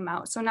it came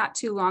out, so not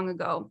too long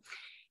ago.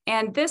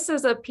 And this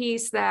is a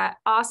piece that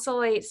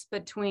oscillates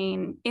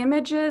between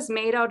images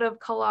made out of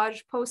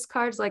collage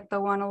postcards like the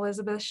one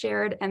Elizabeth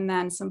shared, and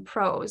then some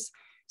prose.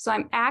 So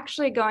I'm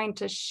actually going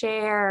to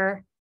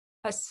share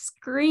a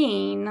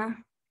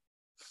screen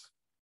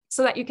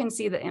so that you can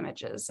see the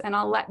images, and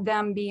I'll let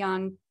them be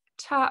on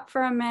top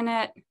for a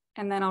minute,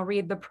 and then I'll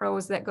read the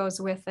prose that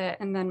goes with it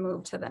and then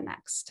move to the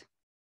next.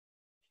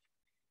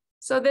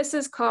 So this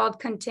is called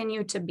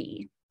Continue to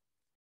Be.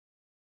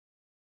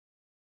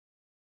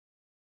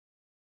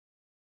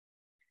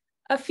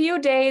 A few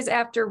days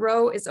after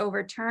Roe is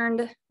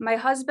overturned, my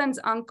husband's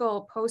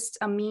uncle posts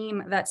a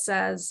meme that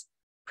says,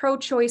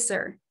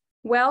 "Pro-choicer,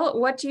 well,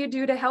 what do you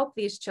do to help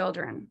these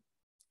children?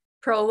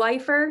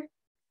 Pro-lifer,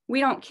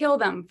 we don't kill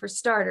them for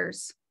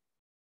starters."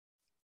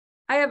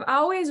 I have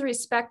always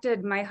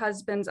respected my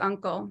husband's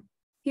uncle.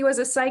 He was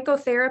a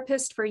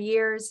psychotherapist for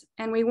years,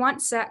 and we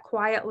once sat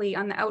quietly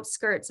on the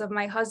outskirts of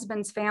my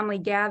husband's family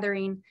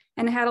gathering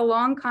and had a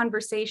long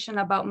conversation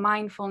about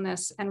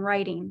mindfulness and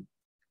writing.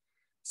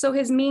 So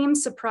his meme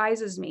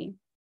surprises me.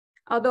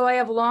 Although I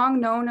have long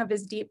known of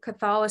his deep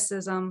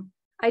Catholicism,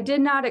 I did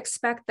not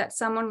expect that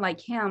someone like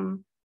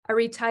him, a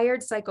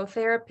retired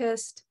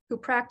psychotherapist who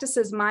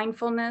practices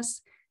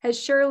mindfulness, has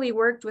surely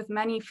worked with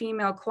many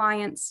female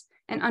clients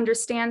and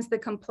understands the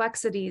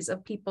complexities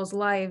of people's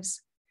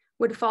lives,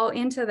 would fall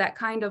into that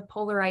kind of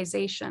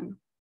polarization.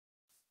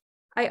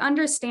 I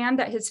understand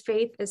that his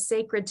faith is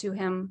sacred to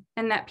him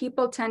and that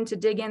people tend to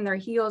dig in their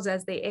heels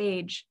as they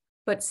age,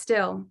 but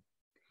still,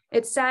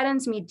 it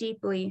saddens me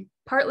deeply,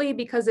 partly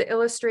because it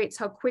illustrates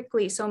how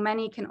quickly so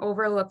many can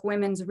overlook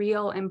women's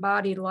real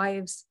embodied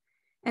lives,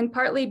 and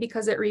partly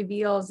because it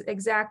reveals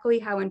exactly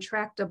how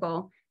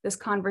intractable this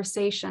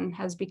conversation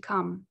has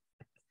become.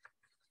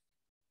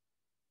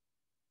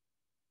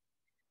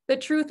 The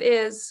truth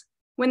is,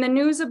 when the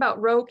news about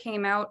Roe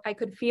came out, I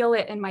could feel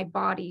it in my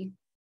body,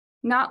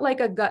 not like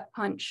a gut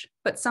punch,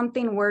 but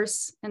something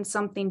worse and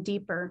something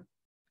deeper.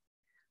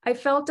 I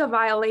felt a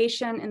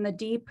violation in the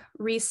deep,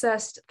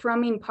 recessed,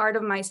 thrumming part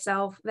of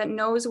myself that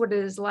knows what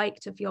it is like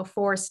to feel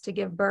forced to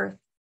give birth.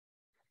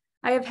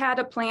 I have had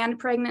a planned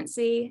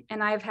pregnancy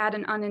and I have had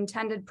an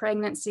unintended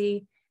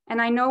pregnancy,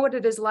 and I know what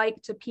it is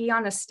like to pee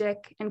on a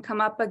stick and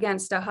come up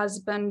against a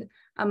husband,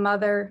 a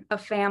mother, a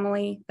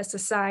family, a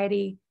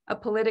society, a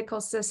political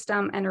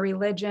system, and a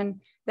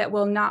religion that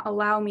will not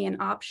allow me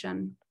an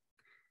option,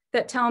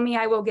 that tell me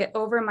I will get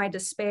over my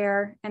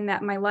despair and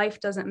that my life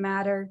doesn't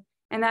matter,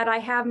 and that I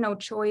have no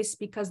choice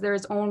because there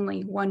is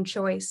only one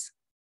choice.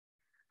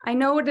 I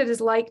know what it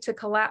is like to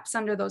collapse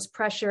under those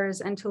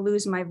pressures and to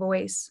lose my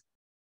voice,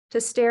 to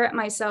stare at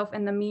myself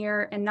in the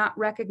mirror and not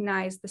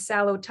recognize the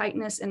sallow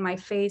tightness in my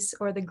face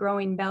or the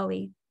growing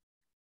belly,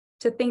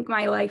 to think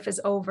my life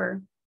is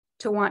over,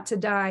 to want to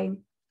die.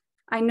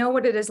 I know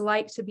what it is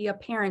like to be a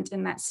parent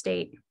in that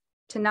state,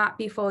 to not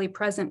be fully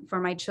present for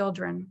my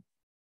children.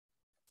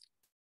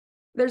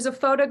 There's a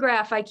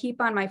photograph I keep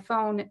on my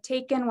phone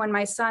taken when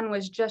my son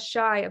was just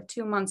shy of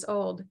 2 months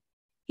old.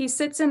 He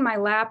sits in my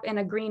lap in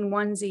a green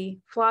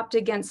onesie, flopped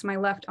against my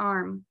left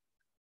arm.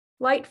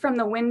 Light from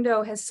the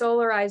window has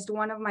solarized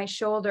one of my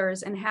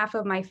shoulders and half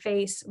of my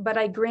face, but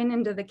I grin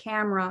into the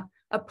camera,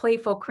 a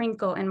playful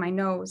crinkle in my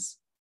nose.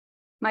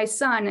 My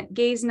son,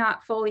 gaze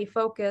not fully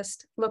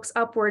focused, looks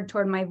upward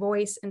toward my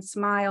voice and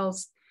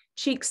smiles,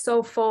 cheeks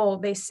so full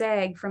they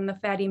sag from the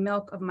fatty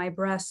milk of my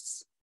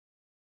breasts.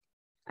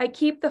 I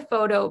keep the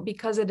photo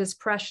because it is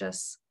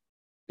precious,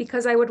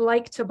 because I would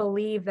like to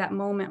believe that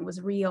moment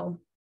was real,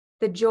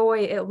 the joy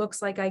it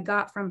looks like I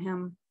got from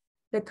him,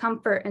 the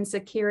comfort and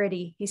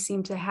security he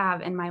seemed to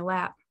have in my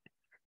lap.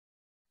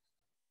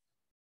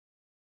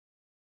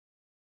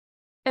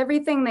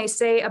 Everything they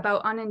say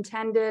about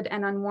unintended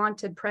and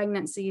unwanted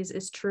pregnancies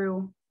is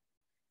true,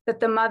 that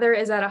the mother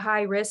is at a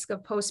high risk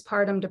of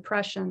postpartum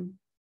depression,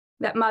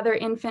 that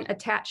mother-infant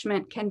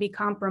attachment can be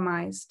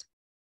compromised,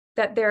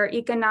 that there are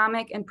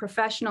economic and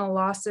professional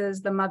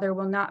losses the mother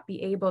will not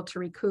be able to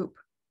recoup,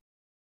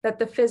 that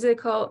the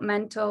physical,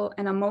 mental,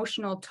 and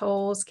emotional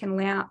tolls can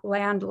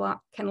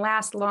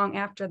last long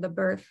after the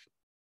birth,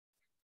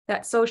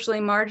 that socially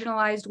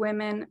marginalized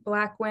women,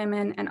 Black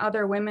women, and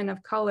other women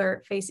of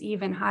color face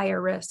even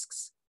higher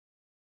risks.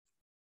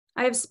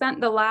 I have spent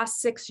the last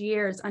 6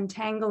 years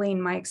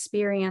untangling my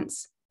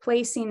experience,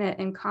 placing it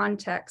in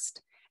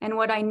context, and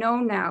what I know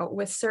now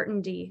with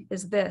certainty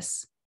is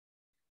this: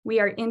 we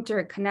are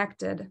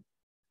interconnected.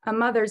 A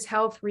mother's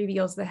health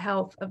reveals the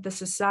health of the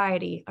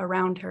society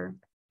around her.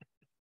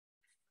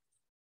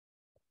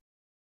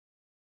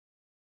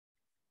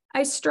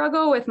 I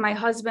struggle with my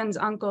husband's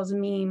uncle's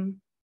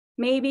meme,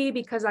 maybe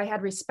because I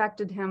had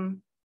respected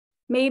him,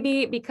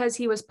 maybe because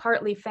he was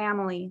partly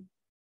family,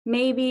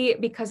 maybe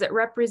because it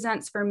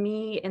represents for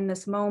me in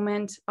this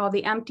moment all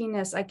the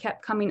emptiness I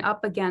kept coming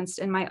up against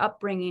in my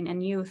upbringing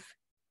and youth.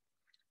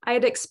 I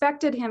had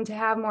expected him to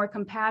have more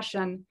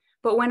compassion,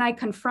 but when I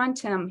confront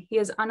him, he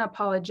is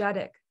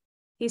unapologetic.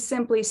 He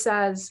simply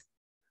says,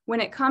 when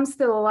it comes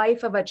to the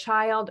life of a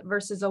child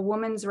versus a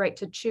woman's right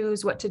to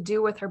choose what to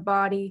do with her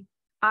body,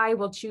 I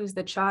will choose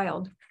the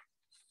child.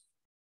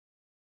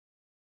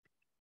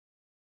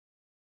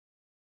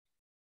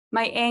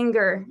 My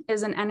anger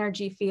is an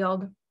energy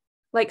field,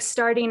 like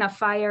starting a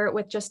fire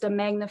with just a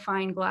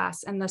magnifying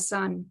glass and the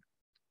sun.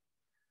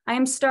 I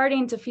am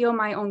starting to feel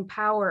my own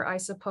power, I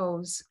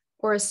suppose,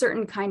 or a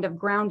certain kind of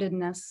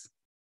groundedness.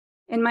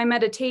 In my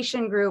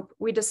meditation group,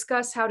 we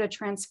discuss how to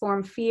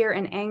transform fear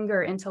and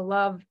anger into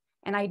love,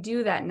 and I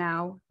do that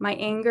now, my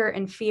anger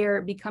and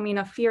fear becoming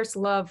a fierce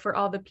love for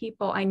all the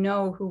people I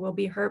know who will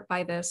be hurt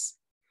by this,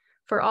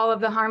 for all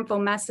of the harmful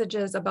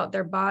messages about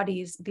their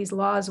bodies these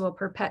laws will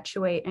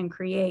perpetuate and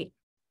create.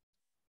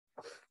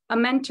 A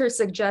mentor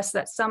suggests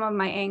that some of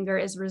my anger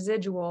is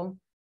residual,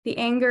 the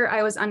anger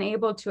I was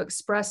unable to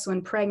express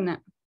when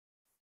pregnant.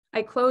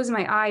 I close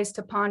my eyes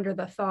to ponder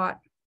the thought.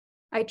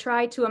 I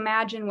try to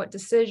imagine what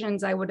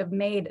decisions I would have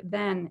made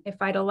then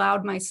if I'd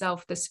allowed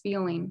myself this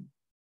feeling.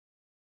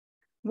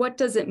 What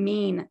does it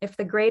mean if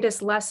the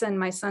greatest lesson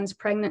my son's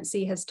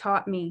pregnancy has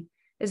taught me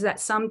is that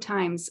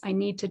sometimes I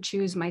need to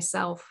choose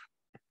myself?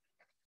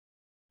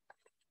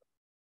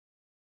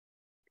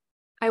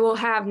 I will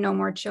have no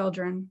more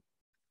children.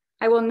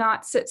 I will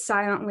not sit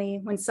silently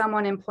when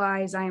someone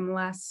implies I am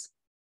less.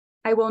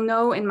 I will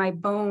know in my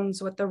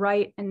bones what the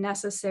right and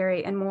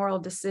necessary and moral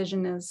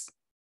decision is,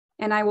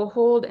 and I will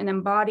hold and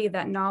embody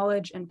that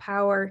knowledge and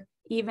power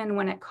even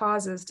when it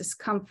causes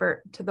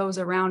discomfort to those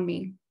around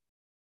me.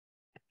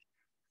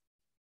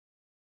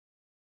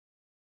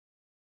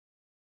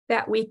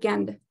 That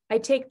weekend, I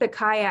take the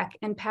kayak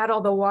and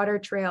paddle the water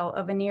trail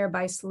of a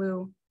nearby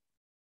slough.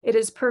 It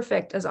is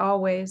perfect as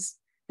always,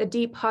 the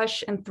deep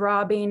hush and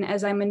throbbing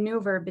as I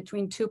maneuver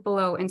between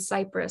Tupelo and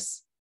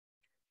Cypress.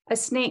 A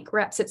snake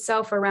wraps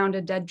itself around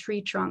a dead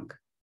tree trunk.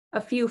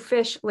 A few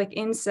fish lick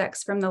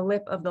insects from the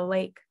lip of the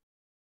lake.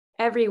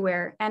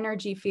 Everywhere,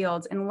 energy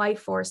fields and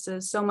life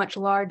forces so much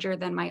larger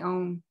than my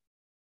own.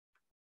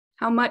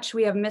 How much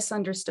we have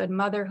misunderstood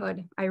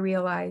motherhood, I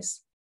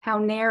realize. How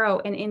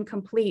narrow and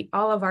incomplete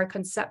all of our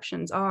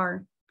conceptions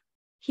are.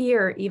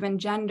 Here, even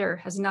gender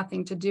has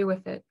nothing to do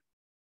with it.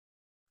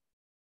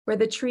 Where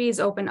the trees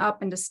open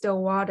up into still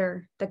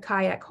water, the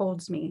kayak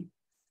holds me.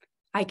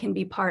 I can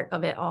be part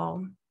of it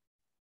all.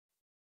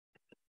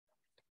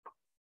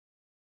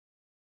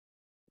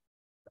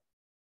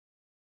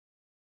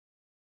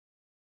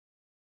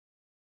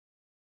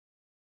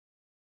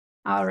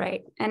 All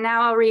right, and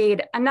now I'll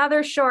read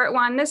another short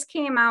one. This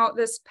came out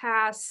this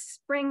past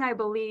spring, I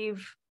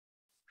believe,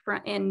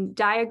 in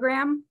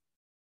Diagram.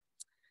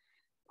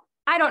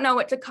 I don't know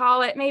what to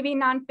call it, maybe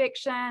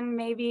nonfiction,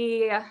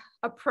 maybe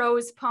a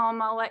prose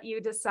poem, I'll let you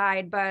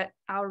decide, but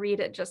I'll read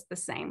it just the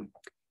same.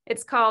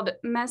 It's called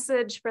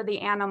Message for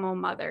the Animal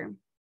Mother.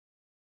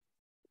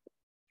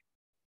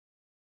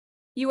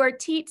 You are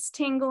teats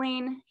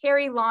tingling,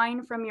 hairy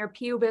line from your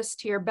pubis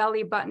to your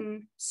belly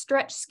button,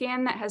 stretched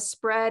skin that has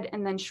spread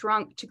and then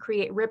shrunk to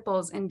create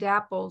ripples and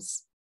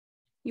dapples.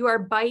 You are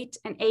bite,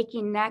 an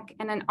aching neck,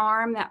 and an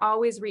arm that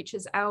always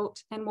reaches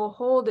out and will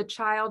hold a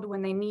child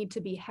when they need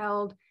to be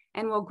held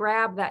and will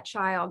grab that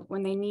child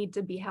when they need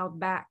to be held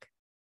back.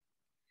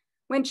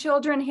 When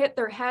children hit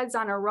their heads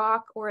on a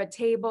rock or a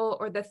table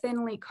or the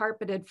thinly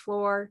carpeted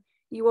floor,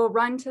 you will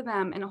run to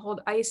them and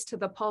hold ice to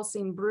the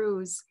pulsing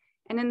bruise,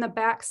 and in the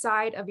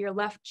backside of your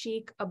left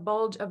cheek, a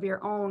bulge of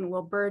your own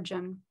will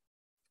burgeon.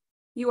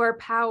 You are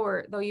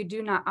power, though you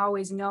do not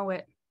always know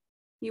it.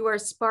 You are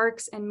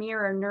sparks and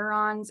mirror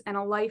neurons and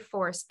a life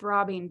force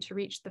throbbing to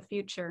reach the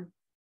future.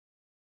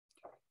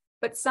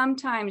 But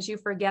sometimes you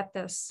forget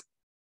this.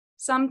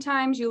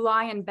 Sometimes you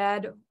lie in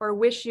bed or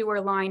wish you were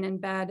lying in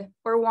bed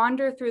or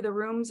wander through the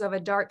rooms of a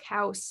dark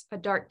house, a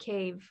dark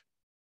cave.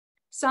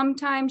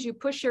 Sometimes you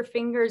push your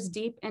fingers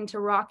deep into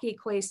rocky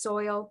clay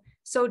soil,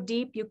 so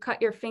deep you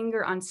cut your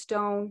finger on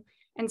stone,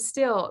 and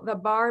still the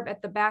barb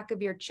at the back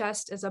of your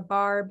chest is a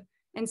barb,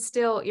 and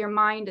still your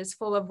mind is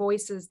full of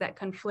voices that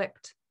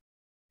conflict.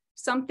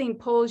 Something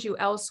pulls you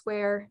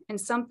elsewhere,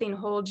 and something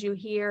holds you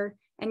here,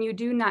 and you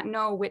do not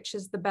know which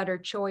is the better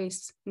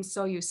choice, and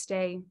so you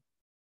stay.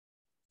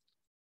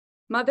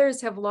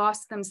 Mothers have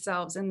lost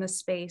themselves in this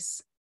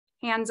space.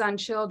 Hands on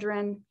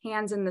children,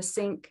 hands in the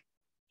sink,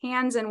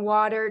 hands in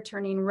water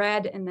turning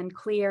red and then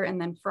clear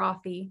and then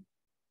frothy.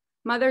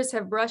 Mothers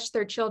have brushed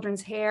their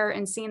children's hair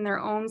and seen their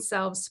own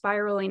selves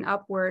spiraling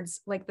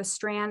upwards like the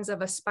strands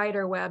of a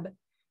spider web,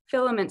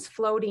 filaments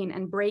floating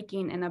and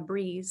breaking in a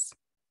breeze.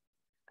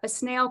 A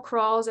snail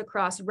crawls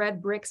across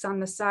red bricks on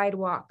the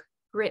sidewalk,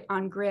 grit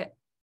on grit.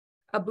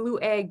 A blue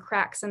egg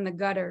cracks in the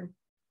gutter.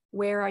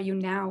 Where are you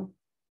now?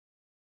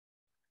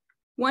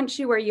 Once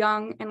you were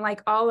young and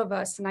like all of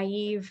us,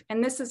 naive,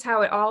 and this is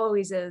how it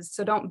always is,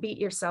 so don't beat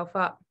yourself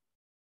up.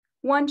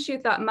 Once you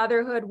thought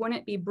motherhood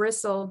wouldn't be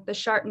bristle, the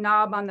sharp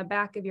knob on the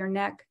back of your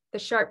neck, the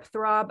sharp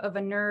throb of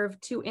a nerve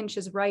 2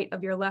 inches right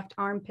of your left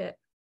armpit.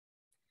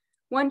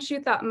 Once you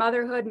thought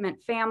motherhood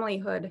meant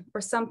familyhood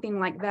or something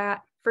like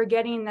that,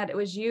 forgetting that it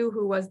was you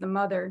who was the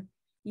mother,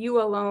 you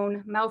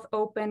alone, mouth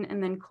open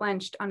and then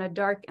clenched on a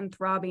dark and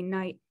throbbing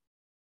night.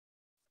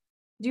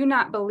 Do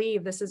not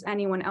believe this is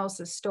anyone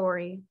else's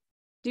story.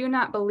 Do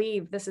not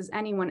believe this is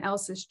anyone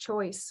else's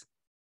choice.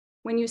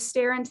 When you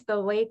stare into the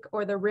lake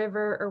or the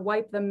river or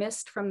wipe the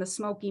mist from the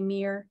smoky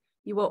mirror,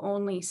 you will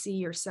only see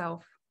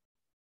yourself.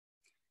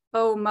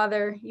 Oh,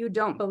 mother, you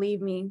don't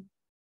believe me.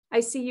 I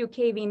see you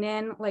caving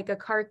in like a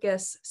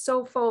carcass,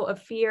 so full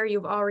of fear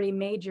you've already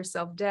made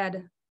yourself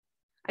dead.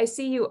 I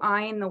see you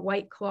eyeing the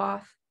white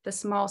cloth, the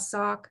small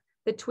sock,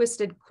 the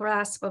twisted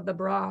clasp of the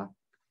bra.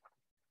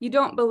 You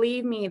don't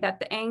believe me that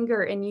the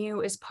anger in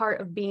you is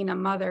part of being a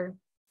mother.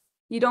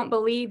 You don't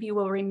believe you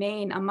will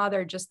remain a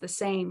mother just the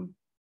same.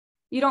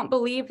 You don't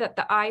believe that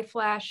the eye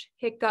flash,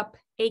 hiccup,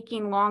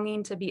 aching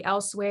longing to be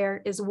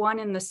elsewhere is one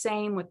and the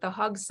same with the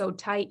hug so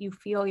tight you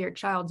feel your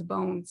child's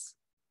bones.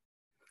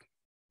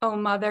 Oh,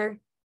 mother,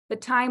 the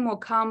time will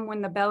come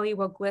when the belly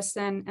will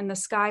glisten and the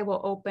sky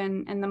will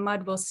open and the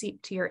mud will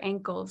seep to your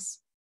ankles.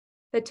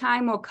 The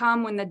time will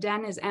come when the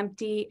den is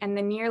empty and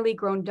the nearly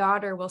grown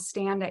daughter will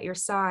stand at your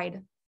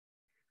side.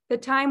 The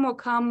time will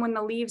come when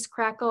the leaves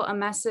crackle a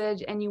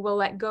message and you will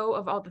let go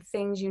of all the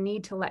things you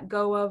need to let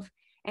go of,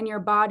 and your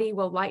body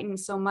will lighten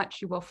so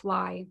much you will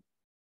fly.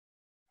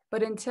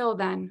 But until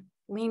then,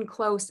 lean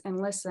close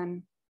and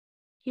listen.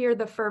 Hear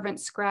the fervent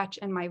scratch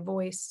in my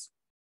voice.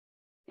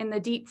 In the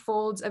deep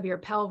folds of your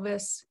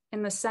pelvis,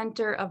 in the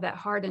center of that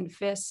hardened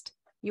fist,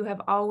 you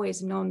have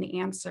always known the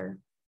answer.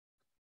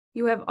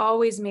 You have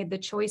always made the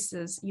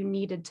choices you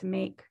needed to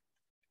make.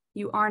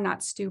 You are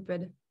not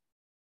stupid.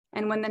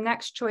 And when the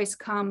next choice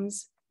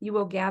comes, you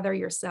will gather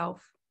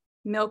yourself,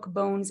 milk,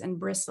 bones, and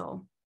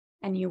bristle,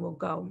 and you will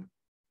go.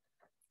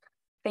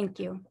 Thank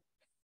you.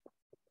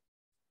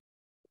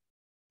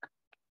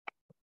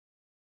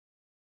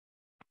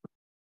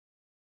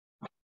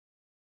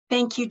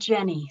 Thank you,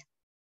 Jenny.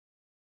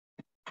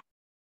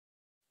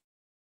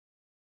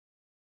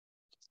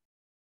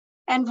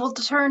 And we'll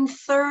turn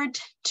third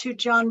to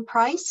John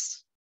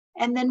Price,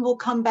 and then we'll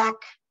come back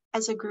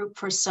as a group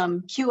for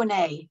some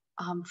Q&A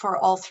for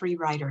all three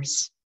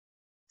writers.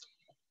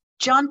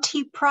 John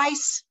T.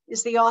 Price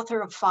is the author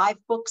of 5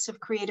 books of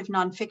creative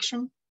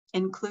nonfiction.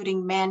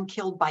 including Man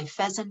Killed by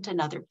Pheasant and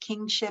Other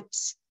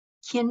Kinships,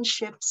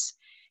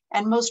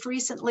 and most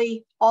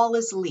recently, All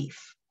is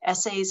Leaf,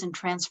 Essays and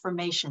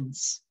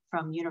Transformations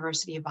from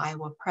University of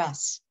Iowa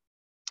Press.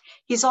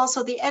 He's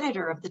also the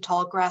editor of the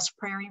Tallgrass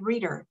Prairie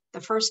Reader,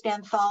 the first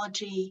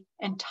anthology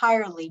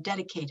entirely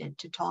dedicated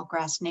to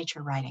tallgrass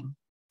nature writing.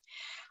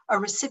 A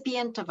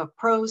recipient of a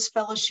prose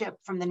fellowship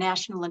from the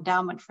National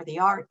Endowment for the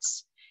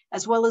Arts,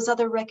 as well as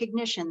other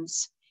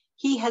recognitions,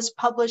 he has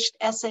published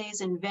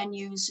essays in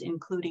venues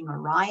including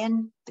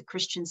Orion, the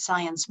Christian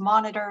Science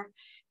Monitor,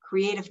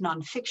 Creative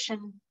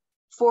Nonfiction,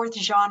 Fourth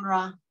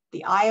Genre,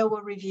 the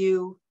Iowa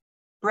Review,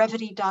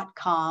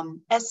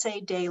 Brevity.com, Essay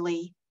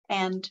Daily,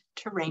 and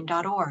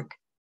Terrain.org.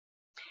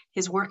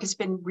 His work has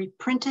been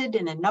reprinted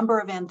in a number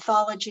of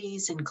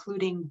anthologies,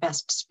 including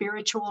Best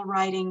Spiritual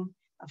Writing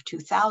of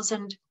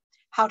 2000,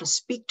 How to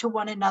Speak to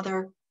One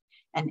Another,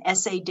 an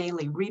Essay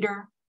Daily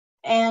Reader,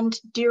 and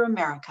Dear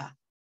America,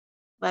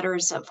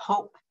 Letters of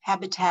Hope,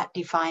 Habitat,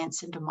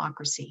 Defiance, and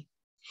Democracy.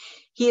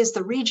 He is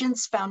the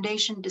Regents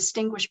Foundation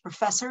Distinguished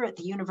Professor at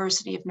the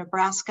University of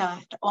Nebraska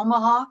at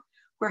Omaha,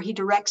 where he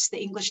directs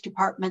the English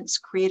Department's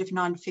Creative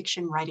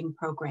Nonfiction Writing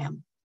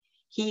Program.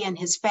 He and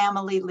his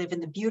family live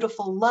in the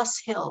beautiful Luss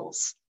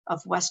Hills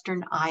of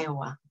Western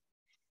Iowa.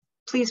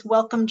 Please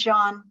welcome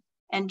John.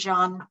 And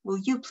John, will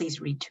you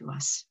please read to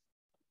us?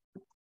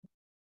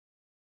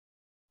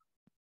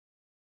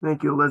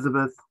 Thank you,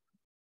 Elizabeth.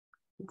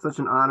 It's such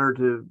an honor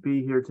to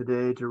be here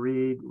today to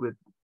read with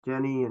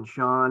Jenny and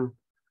Sean.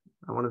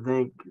 I want to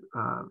thank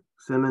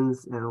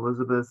Simmons and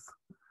Elizabeth,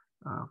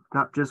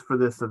 not just for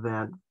this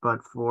event, but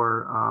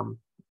for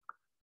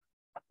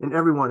and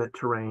everyone at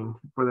Terrain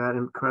for that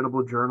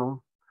incredible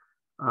journal.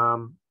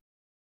 I'm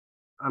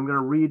going to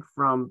read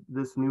from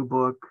this new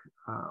book,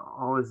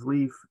 All is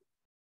Leaf,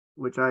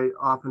 which I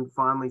often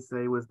fondly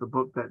say was the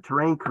book that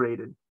Terrain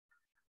created,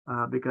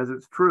 because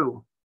it's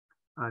true.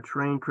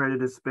 Terrain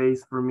created a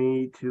space for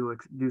me to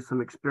do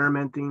some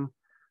experimenting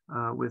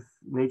with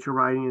nature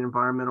writing and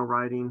environmental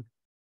writing,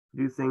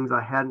 do things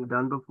I hadn't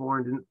done before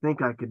and didn't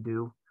think I could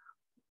do.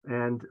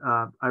 And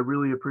I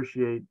really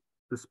appreciate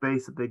the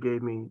space that they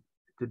gave me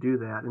to do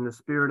that. And the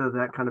spirit of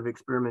that kind of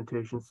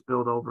experimentation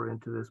spilled over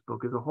into this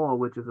book as a whole,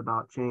 which is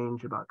about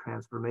change, about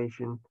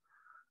transformation,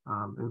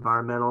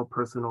 environmental,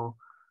 personal,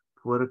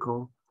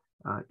 political.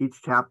 Each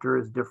chapter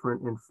is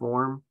different in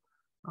form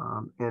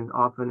and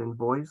often in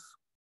voice.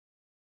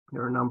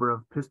 There are a number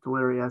of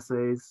epistolary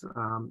essays,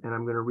 and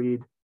I'm going to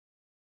read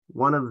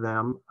one of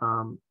them.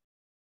 I'm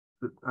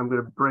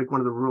going to break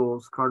one of the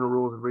rules, cardinal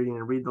rules of reading,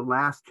 and read the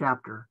last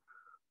chapter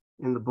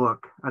in the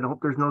book. I hope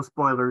there's no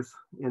spoilers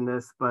in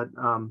this, but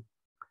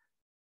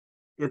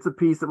it's a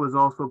piece that was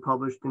also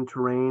published in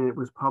Terrain. It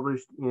was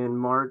published in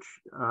March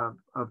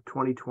of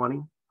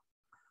 2020,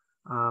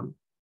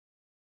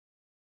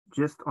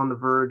 just on the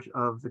verge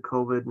of the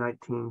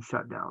COVID-19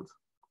 shutdowns.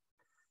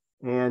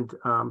 And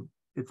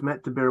it's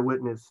meant to bear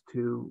witness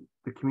to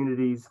the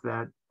communities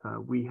that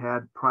we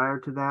had prior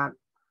to that,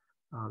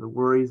 the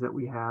worries that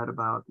we had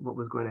about what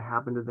was going to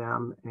happen to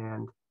them,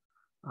 and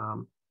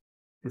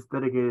it's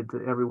dedicated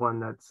to everyone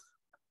that's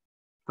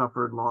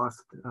suffered,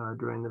 lost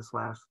during these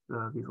last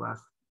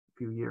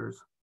few years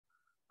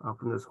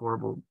from this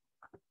horrible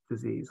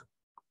disease.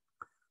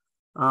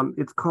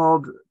 It's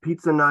called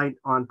Pizza Night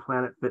on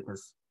Planet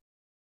Fitness,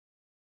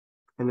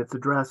 and it's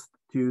addressed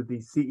to the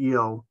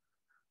CEO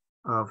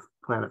of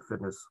Planet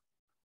Fitness.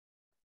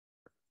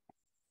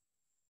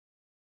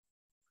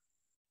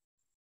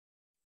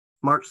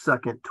 March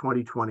 2nd,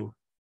 2020.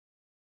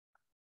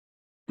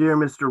 Dear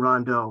Mr.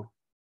 Rondeau,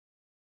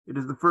 it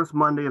is the first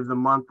Monday of the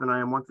month and I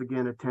am once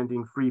again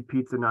attending free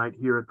pizza night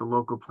here at the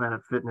local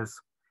Planet Fitness,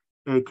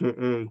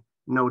 AKA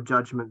No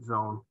Judgment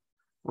Zone,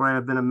 where I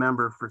have been a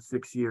member for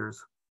 6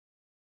 years.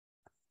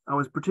 I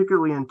was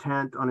particularly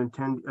intent on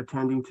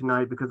attending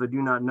tonight because I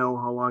do not know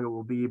how long it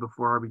will be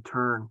before I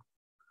return.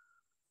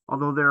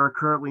 Although there are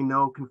currently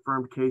no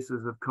confirmed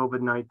cases of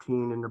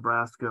COVID-19 in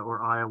Nebraska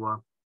or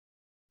Iowa,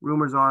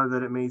 rumors are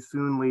that it may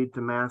soon lead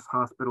to mass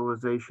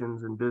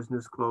hospitalizations and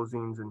business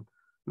closings and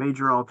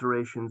major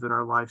alterations in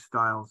our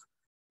lifestyles,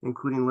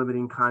 including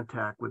limiting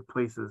contact with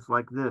places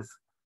like this,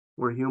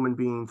 where human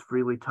beings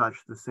freely touch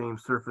the same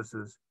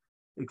surfaces,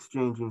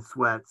 exchanging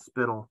sweat,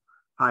 spittle,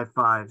 high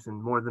fives,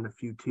 and more than a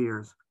few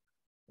tears,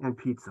 and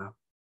pizza.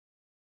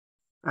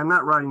 I'm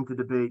not writing to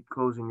debate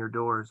closing your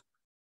doors.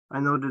 I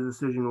know the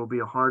decision will be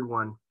a hard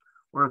one,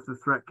 or if the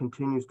threat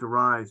continues to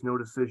rise, no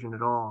decision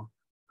at all.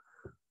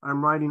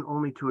 I'm writing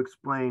only to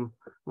explain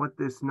what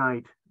this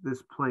night,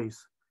 this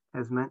place,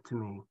 has meant to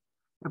me,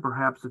 and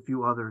perhaps a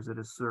few others it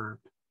has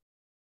served.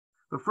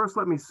 But first,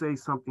 let me say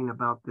something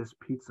about this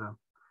pizza,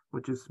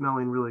 which is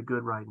smelling really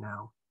good right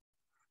now.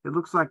 It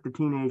looks like the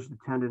teenage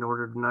attendant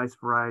ordered a nice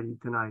variety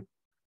tonight: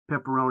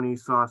 pepperoni,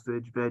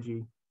 sausage,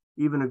 veggie,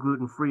 even a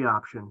gluten-free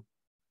option.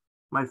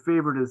 My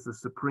favorite is the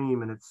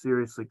Supreme, and it's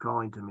seriously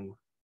calling to me.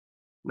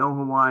 No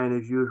Hawaiian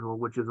as usual,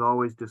 which has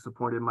always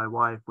disappointed my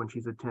wife when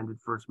she's attended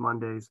First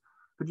Mondays,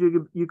 but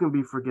you can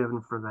be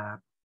forgiven for that.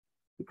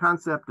 The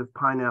concept of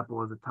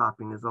pineapple as a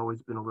topping has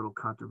always been a little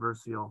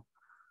controversial,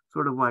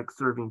 sort of like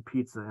serving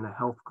pizza in a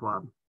health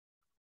club.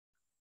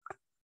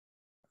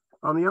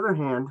 On the other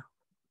hand,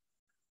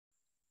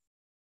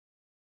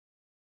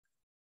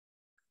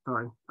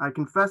 I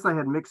confess I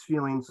had mixed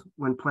feelings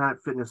when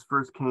Planet Fitness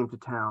first came to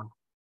town.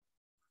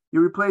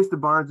 You replaced the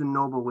Barnes &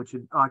 Noble, which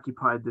had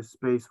occupied this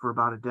space for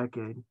about a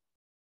decade.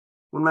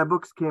 When my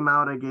books came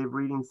out, I gave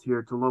readings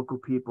here to local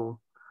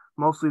people,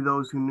 mostly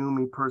those who knew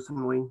me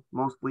personally,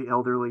 mostly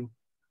elderly,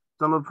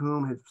 some of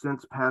whom had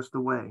since passed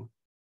away.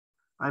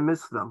 I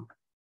miss them.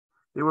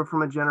 They were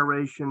from a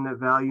generation that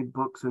valued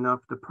books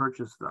enough to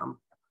purchase them.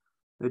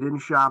 They didn't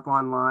shop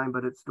online,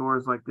 but at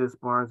stores like this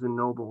Barnes &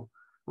 Noble,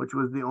 which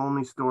was the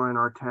only store in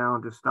our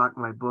town to stock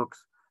my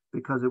books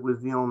because it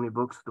was the only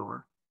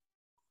bookstore.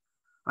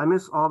 I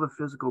miss all the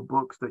physical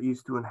books that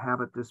used to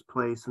inhabit this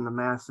place, and the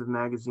massive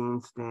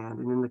magazine stand,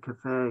 and in the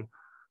cafe,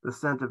 the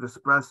scent of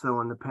espresso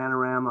and the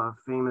panorama of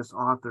famous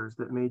authors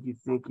that made you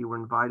think you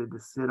were invited to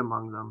sit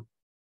among them.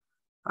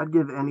 I'd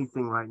give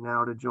anything right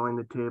now to join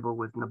the table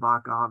with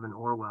Nabokov and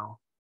Orwell.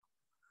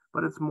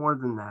 But it's more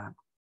than that.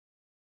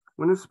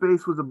 When this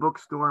space was a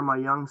bookstore, my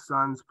young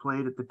sons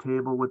played at the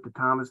table with the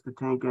Thomas the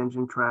Tank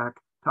Engine track,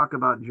 talk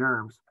about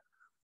germs,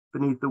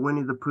 beneath the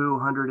Winnie the Pooh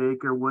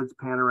 100-acre woods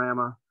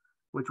panorama,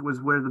 which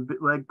was where the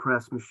leg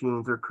press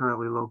machines are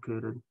currently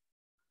located.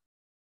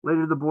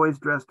 Later, the boys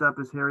dressed up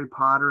as Harry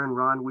Potter and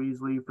Ron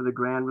Weasley for the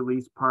grand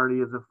release party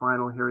of the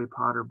final Harry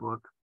Potter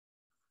book.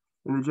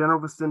 In the general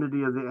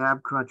vicinity of the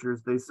Ab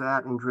Crunchers, they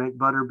sat and drank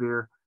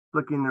butterbeer,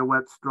 flicking their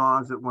wet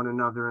straws at one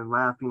another and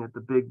laughing at the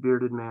big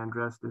bearded man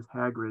dressed as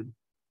Hagrid.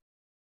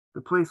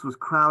 The place was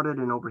crowded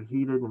and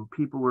overheated, and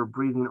people were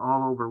breathing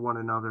all over one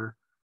another.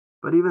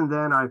 But even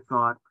then, I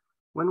thought,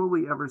 when will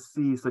we ever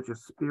see such a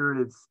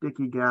spirited,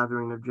 sticky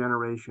gathering of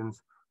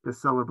generations to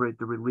celebrate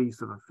the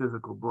release of a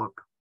physical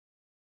book?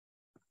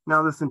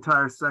 Now this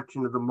entire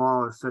section of the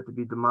mall is set to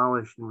be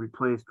demolished and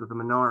replaced with a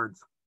Menards.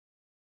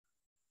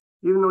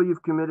 Even though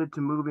you've committed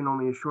to moving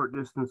only a short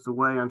distance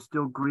away, I'm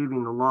still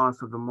grieving the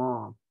loss of the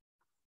mall.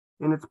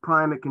 In its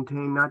prime, it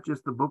contained not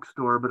just the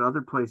bookstore, but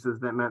other places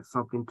that meant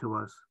something to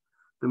us.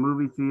 The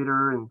movie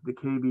theater and the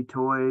KB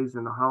Toys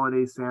and the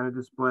holiday Santa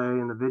display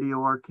and the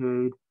video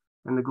arcade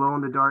and the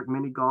glow-in-the-dark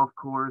mini golf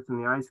course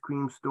and the ice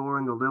cream store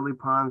and the lily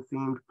pond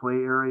themed play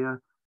area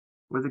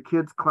where the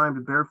kids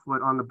climbed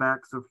barefoot on the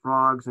backs of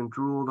frogs and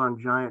drooled on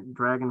giant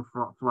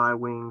dragonfly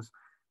wings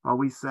while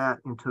we sat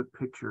and took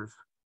pictures.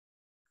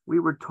 We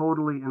were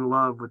totally in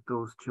love with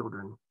those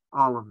children,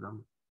 all of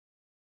them.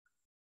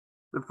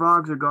 The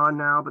frogs are gone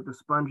now, but the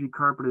spongy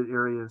carpeted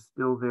area is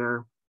still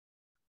there,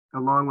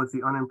 along with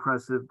the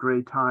unimpressive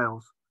gray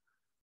tiles.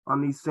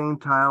 On these same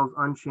tiles,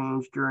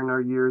 unchanged during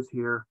our years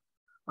here,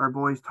 our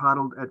boys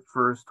toddled at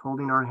first,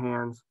 holding our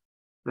hands,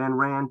 then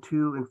ran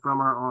to and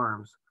from our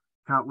arms,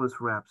 countless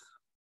reps.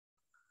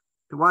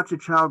 To watch a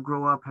child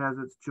grow up has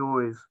its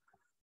joys,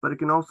 but it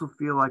can also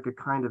feel like a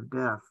kind of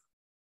death.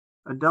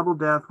 A double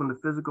death when the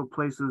physical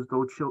places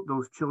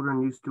those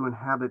children used to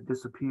inhabit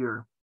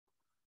disappear.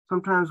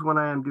 Sometimes when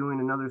I am doing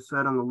another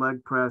set on the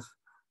leg press,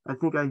 I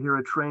think I hear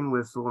a train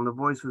whistle and the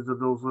voices of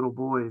those little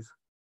boys.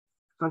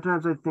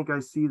 Sometimes I think I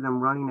see them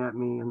running at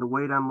me, and the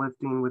weight I'm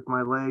lifting with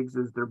my legs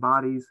is their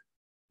bodies,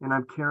 and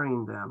I'm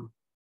carrying them.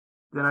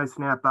 Then I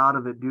snap out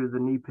of it due to the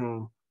knee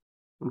pain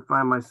and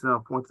find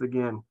myself once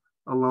again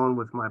alone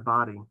with my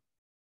body.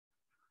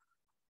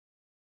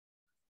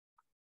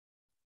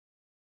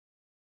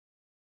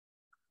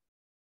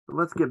 But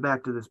let's get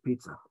back to this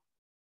pizza.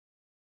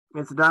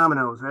 It's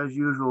Domino's, as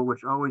usual,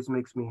 which always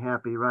makes me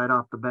happy right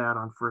off the bat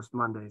on first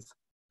Mondays.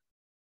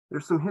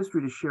 There's some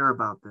history to share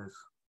about this.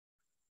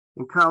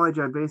 In college,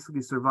 I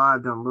basically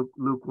survived on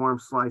lukewarm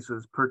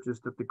slices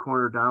purchased at the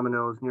corner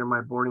Domino's near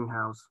my boarding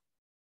house.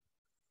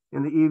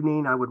 In the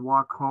evening, I would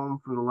walk home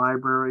from the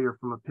library or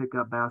from a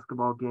pickup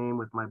basketball game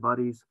with my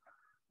buddies,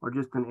 or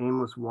just an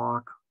aimless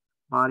walk,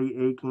 body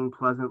aching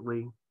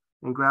pleasantly,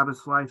 and grab a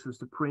slice of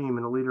Supreme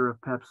and a liter of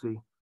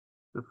Pepsi.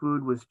 The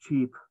food was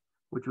cheap,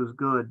 which was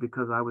good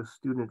because I was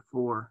student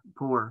poor.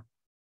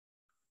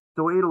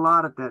 So I ate a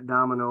lot at that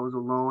Domino's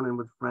alone and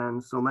with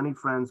friends, so many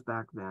friends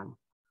back then,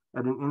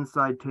 at an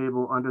inside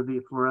table under the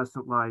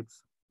fluorescent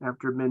lights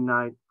after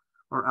midnight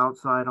or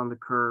outside on the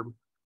curb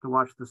to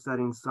watch the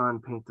setting sun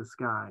paint the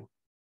sky.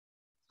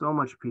 So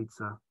much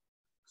pizza,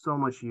 so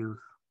much youth,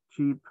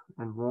 cheap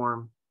and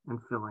warm and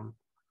filling.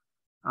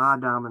 Ah,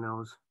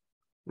 Domino's.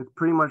 It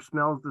pretty much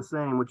smells the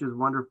same, which is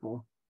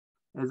wonderful.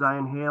 As I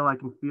inhale, I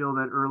can feel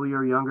that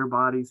earlier, younger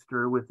body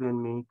stir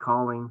within me,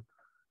 calling,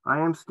 I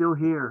am still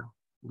here.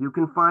 You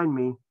can find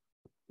me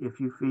if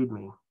you feed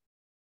me.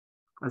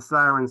 A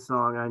siren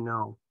song, I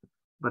know,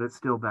 but it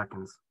still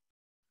beckons.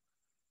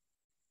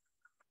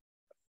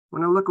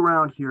 When I look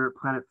around here at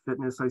Planet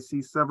Fitness, I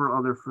see several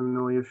other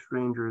familiar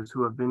strangers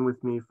who have been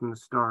with me from the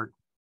start.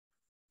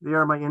 They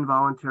are my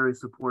involuntary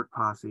support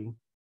posse.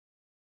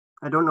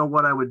 I don't know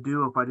what I would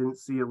do if I didn't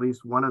see at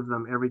least one of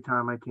them every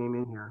time I came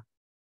in here,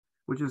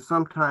 which is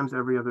sometimes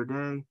every other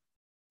day,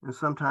 and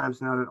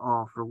sometimes not at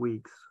all for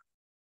weeks.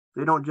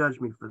 They don't judge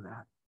me for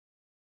that.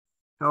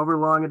 However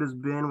long it has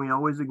been, we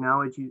always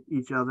acknowledge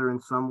each other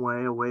in some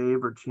way, a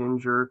wave or chin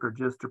jerk or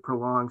just a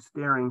prolonged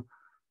staring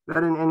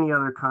that in any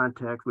other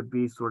context would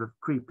be sort of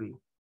creepy.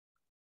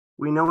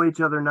 We know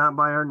each other not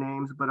by our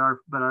names, but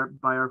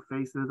by our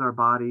faces, our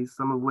bodies,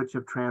 some of which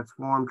have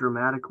transformed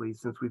dramatically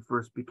since we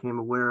first became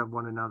aware of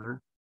one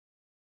another.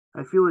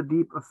 I feel a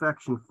deep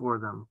affection for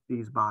them,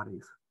 these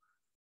bodies.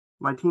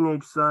 My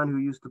teenage son, who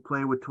used to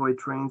play with toy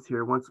trains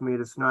here, once made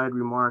a snide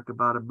remark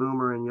about a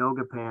boomer in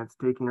yoga pants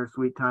taking her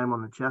sweet time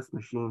on the chess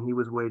machine he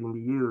was waiting to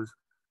use.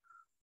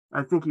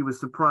 I think he was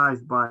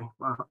surprised by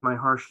my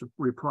harsh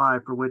reply,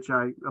 for which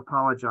I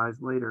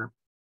apologized later.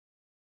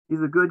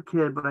 He's a good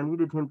kid, but I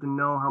needed him to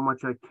know how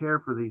much I care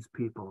for these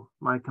people,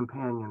 my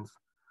companions.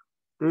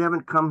 They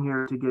haven't come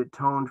here to get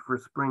toned for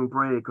spring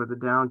break or the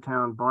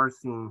downtown bar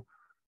scene,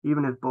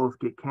 even if both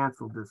get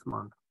canceled this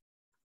month.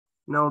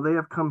 No, they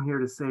have come here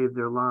to save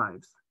their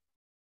lives.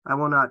 I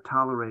will not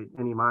tolerate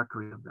any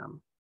mockery of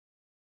them.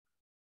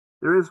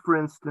 There is, for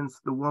instance,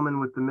 the woman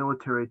with the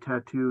military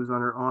tattoos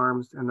on her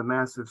arms and the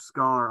massive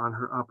scar on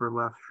her upper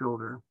left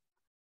shoulder.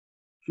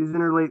 She's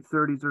in her late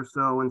 30s or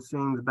so and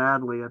sings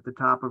badly at the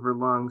top of her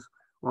lungs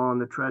while on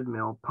the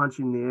treadmill,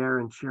 punching the air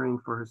and cheering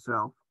for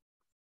herself.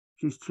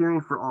 She's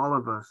cheering for all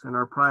of us and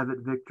our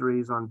private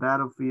victories on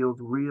battlefields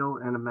real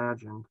and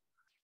imagined.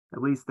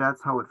 At least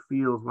that's how it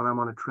feels when I'm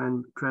on a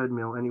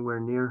treadmill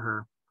anywhere near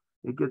her.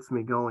 It gets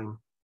me going.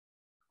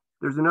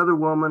 There's another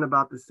woman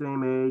about the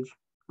same age,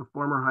 a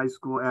former high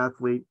school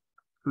athlete,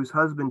 whose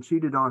husband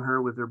cheated on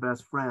her with her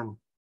best friend.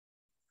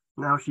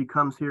 Now she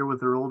comes here with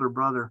her older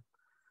brother.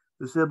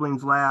 The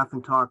siblings laugh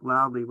and talk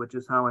loudly, which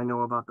is how I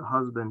know about the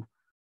husband,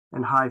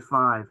 and high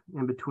five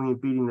in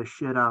between beating the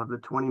shit out of the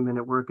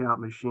 20-minute workout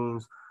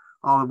machines,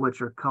 all of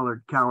which are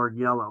colored coward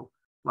yellow,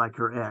 like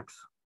her ex.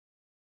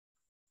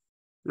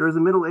 There is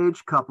a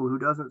middle-aged couple who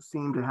doesn't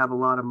seem to have a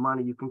lot of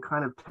money. You can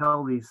kind of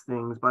tell these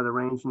things by the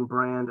range and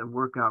brand of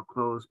workout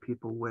clothes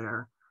people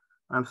wear.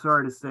 I'm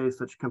sorry to say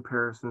such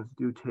comparisons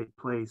do take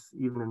place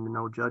even in the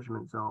no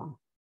judgment zone.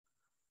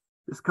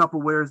 This couple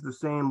wears the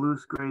same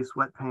loose gray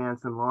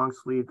sweatpants and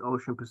long-sleeved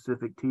Ocean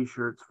Pacific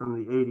t-shirts from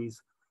the 80s.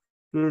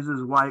 His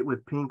is white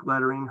with pink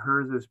lettering,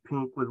 hers is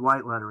pink with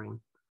white lettering.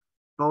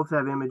 Both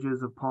have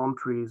images of palm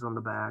trees on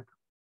the back.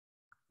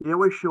 They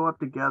always show up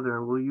together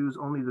and will use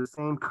only the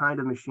same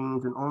kind of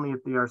machines and only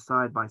if they are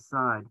side by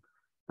side.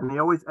 And they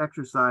always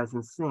exercise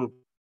in sync,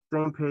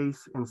 same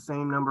pace and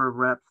same number of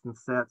reps and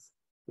sets.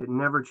 It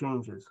never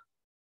changes.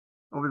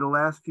 Over the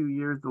last few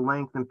years, the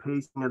length and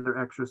pacing of their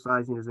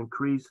exercising has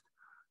increased,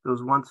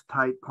 those once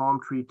tight palm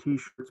tree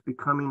t-shirts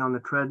becoming on the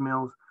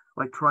treadmills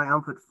like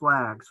triumphant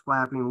flags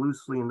flapping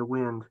loosely in the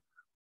wind.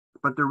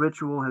 But the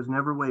ritual has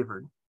never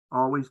wavered,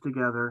 always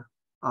together,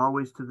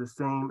 always to the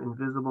same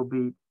invisible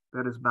beat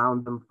that has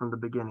bound them from the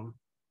beginning.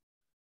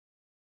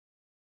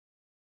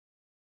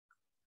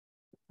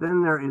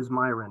 Then there is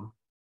Myron,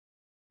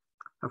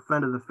 a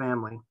friend of the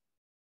family.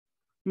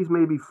 He's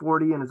maybe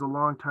 40 and is a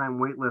longtime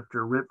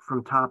weightlifter, ripped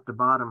from top to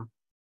bottom.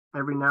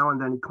 Every now and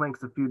then he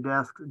clinks a few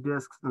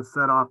discs and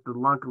set off the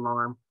lung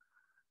alarm.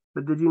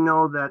 But did you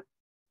know that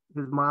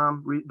his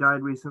mom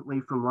died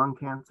recently from lung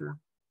cancer?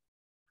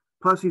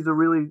 Plus, he's a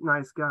really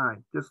nice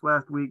guy. Just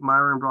last week,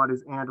 Myron brought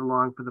his aunt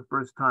along for the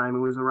first time,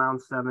 who was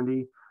around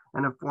 70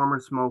 and a former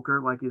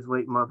smoker like his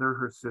late mother,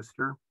 her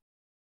sister.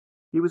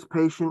 He was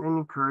patient and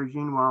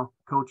encouraging while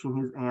coaching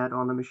his aunt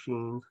on the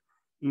machines,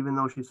 even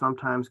though she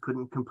sometimes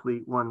couldn't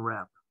complete one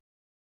rep.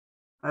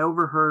 I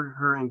overheard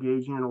her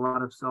engaging in a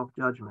lot of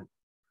self-judgment.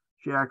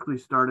 She actually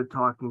started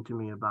talking to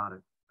me about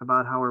it,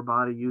 about how her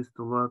body used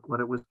to look, what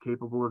it was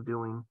capable of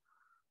doing.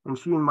 And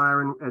she and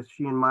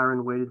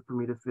Myron waited for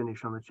me to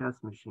finish on the chess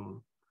machine.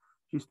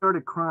 She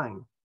started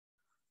crying.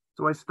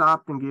 So I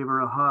stopped and gave her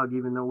a hug,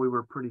 even though we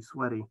were pretty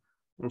sweaty,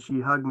 and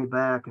she hugged me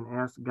back and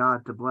asked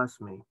God to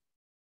bless me.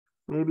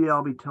 Maybe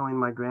I'll be telling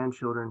my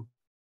grandchildren,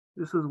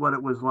 this is what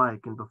it was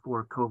like in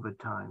before COVID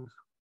times.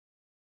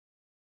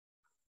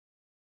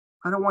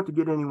 I don't want to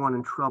get anyone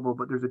in trouble,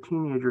 but there's a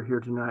teenager here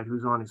tonight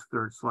who's on his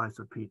third slice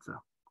of pizza.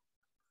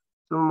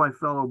 Some of my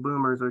fellow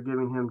boomers are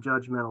giving him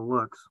judgmental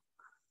looks.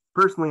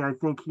 Personally, I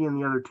think he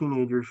and the other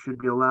teenagers should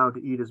be allowed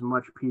to eat as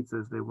much pizza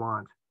as they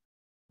want.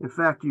 In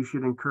fact, you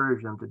should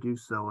encourage them to do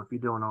so if you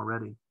don't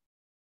already.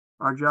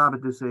 Our job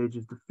at this age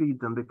is to feed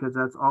them because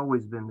that's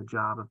always been the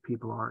job of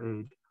people our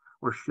age,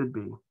 or should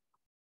be.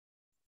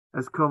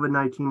 As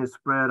COVID-19 has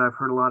spread, I've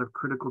heard a lot of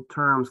critical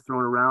terms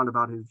thrown around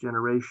about his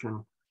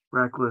generation: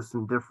 reckless,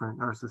 indifferent,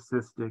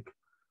 narcissistic.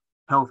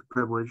 Health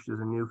privileged is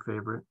a new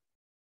favorite.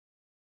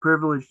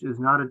 Privileged is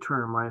not a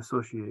term I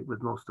associate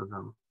with most of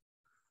them.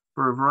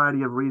 For a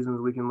variety of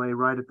reasons we can lay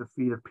right at the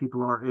feet of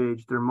people our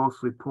age. They're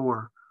mostly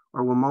poor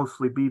or will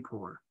mostly be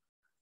poor.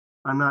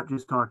 I'm not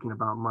just talking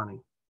about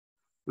money.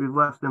 We've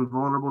left them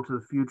vulnerable to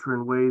the future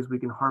in ways we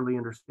can hardly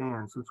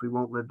understand since we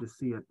won't live to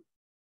see it.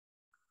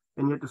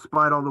 And yet,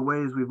 despite all the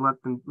ways we've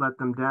let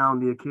them down,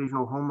 when the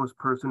occasional homeless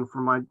person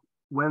from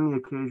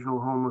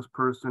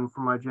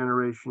my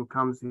generation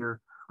comes here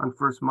on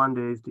first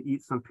Mondays to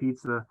eat some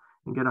pizza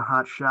and get a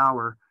hot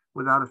shower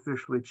without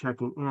officially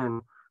checking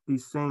in,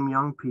 these same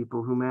young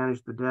people who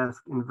manage the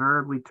desk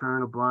invariably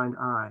turn a blind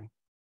eye.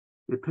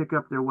 They pick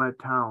up their wet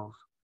towels.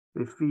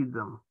 They feed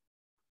them.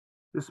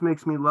 This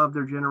makes me love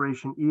their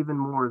generation even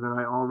more than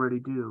I already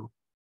do.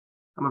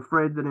 I'm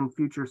afraid that in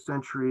future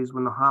centuries,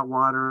 when the hot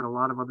water and a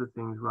lot of other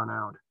things run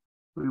out,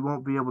 we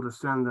won't be able to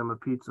send them a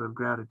pizza of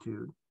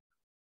gratitude.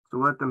 So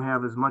let them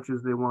have as much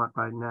as they want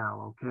right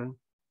now, okay?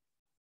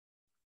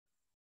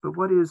 But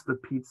what is the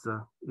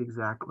pizza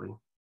exactly?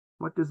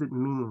 What does it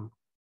mean?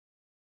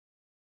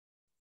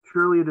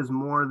 Surely it is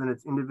more than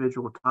its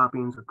individual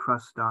toppings or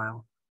crust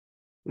style.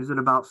 Is it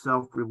about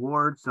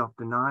self-reward,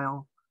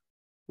 self-denial?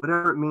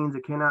 Whatever it means,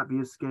 it cannot be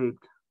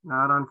escaped,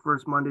 not on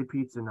First Monday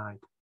Pizza Night.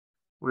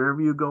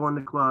 Wherever you go in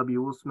the club,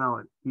 you will smell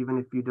it, even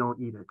if you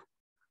don't eat it.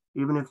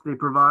 Even if they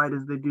provide,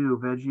 as they do,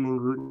 veggie and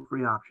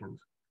gluten-free options.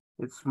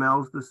 It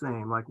smells the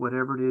same, like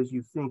whatever it is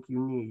you think you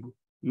need.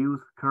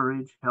 Youth,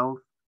 courage, health,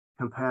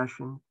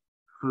 compassion,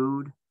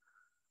 food.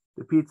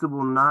 The pizza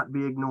will not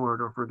be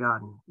ignored or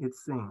forgotten. It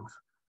sings.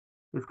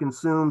 If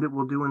consumed, it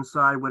will do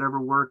inside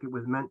whatever work it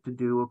was meant to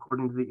do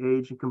according to the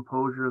age and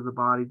composure of the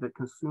body that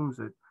consumes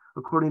it,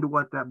 according to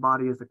what that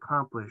body has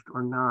accomplished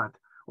or not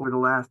over the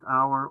last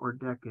hour or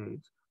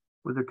decades,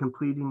 whether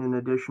completing an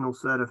additional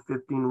set of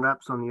 15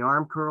 reps on the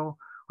arm curl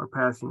or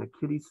passing a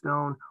kidney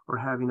stone or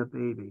having a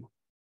baby.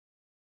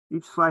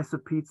 Each slice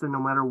of pizza,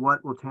 no matter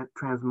what, will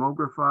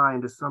transmogrify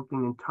into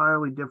something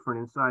entirely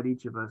different inside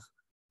each of us,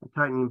 a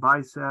tightening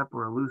bicep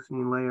or a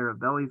loosening layer of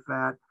belly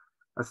fat,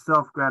 a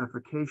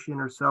self-gratification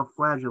or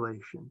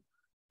self-flagellation,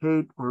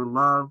 hate or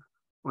love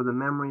or the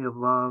memory of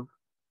love.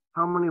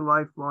 How many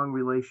lifelong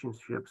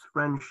relationships,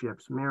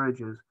 friendships,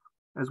 marriages,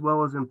 as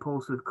well as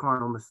impulsive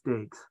carnal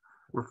mistakes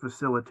were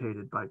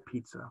facilitated by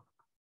pizza?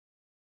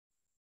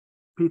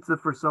 Pizza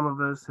for some of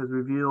us has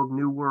revealed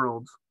new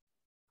worlds.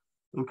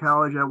 In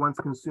college, I once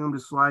consumed a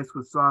slice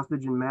with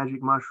sausage and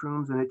magic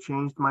mushrooms, and it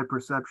changed my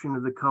perception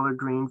of the color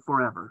green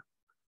forever.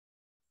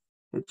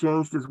 It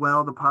changed as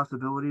well the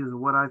possibilities of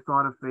what I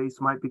thought a face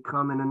might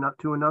become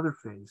to another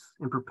face,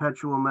 in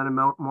perpetual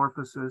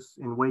metamorphosis,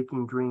 in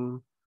waking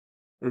dream,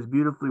 as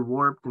beautifully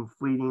warped and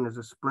fleeting as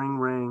a spring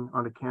rain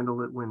on a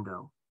candlelit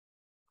window.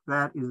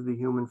 That is the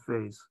human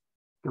face,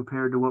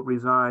 compared to what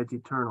resides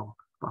eternal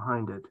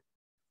behind it.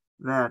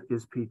 That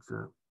is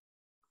pizza.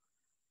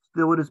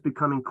 Still, it is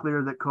becoming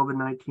clear that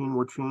COVID-19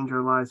 will change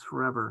our lives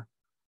forever.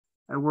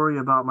 I worry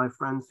about my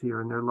friends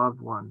here and their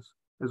loved ones,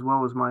 as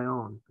well as my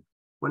own.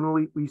 When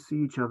will we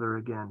see each other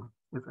again,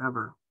 if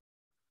ever?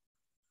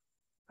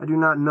 I do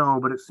not know,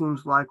 but it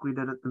seems likely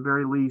that at the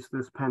very least,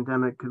 this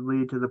pandemic could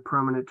lead to the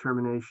permanent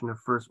termination of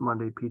First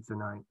Monday Pizza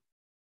Night.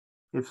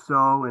 If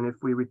so, and if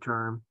we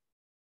return,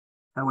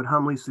 I would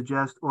humbly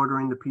suggest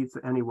ordering the pizza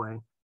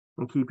anyway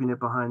and keeping it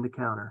behind the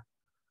counter.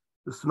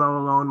 The smell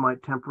alone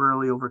might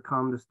temporarily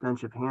overcome the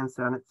stench of hand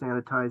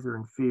sanitizer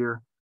and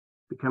fear,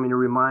 becoming a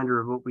reminder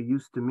of what we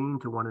used to mean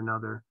to one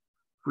another,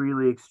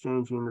 freely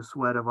exchanging the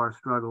sweat of our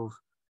struggles,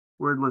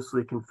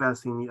 wordlessly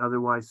confessing the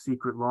otherwise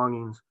secret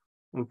longings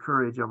and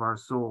courage of our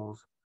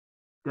souls,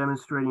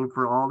 demonstrating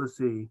for all to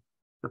see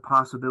the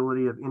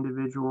possibility of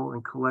individual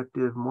and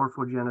collective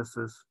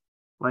morphogenesis,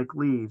 like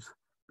leaves,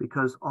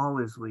 because all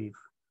is leaf,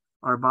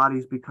 our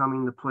bodies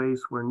becoming the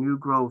place where new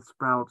growth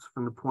sprouts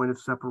from the point of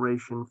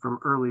separation from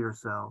earlier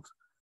selves,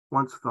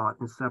 once thought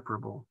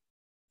inseparable.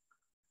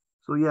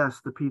 So yes,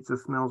 the pizza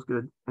smells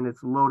good and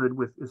it's loaded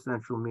with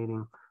essential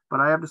meaning, but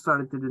I have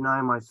decided to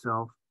deny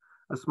myself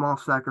a small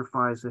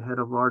sacrifice ahead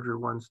of larger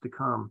ones to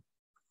come.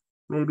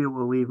 Maybe it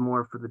will leave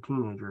more for the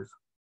teenagers.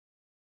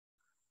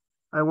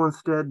 I will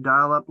instead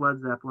dial up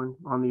Led Zeppelin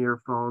on the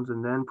earphones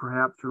and then,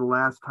 perhaps for the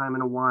last time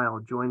in a while,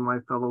 join my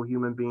fellow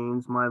human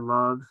beings, my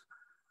loves,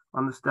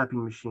 on the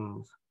stepping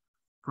machines.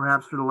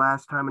 Perhaps for the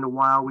last time in a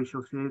while, we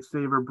shall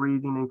savor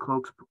breathing in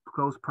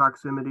close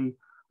proximity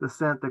the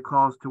scent that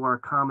calls to our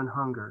common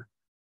hunger,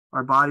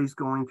 our bodies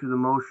going through the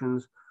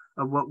motions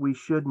of what we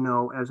should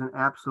know as an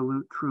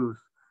absolute truth,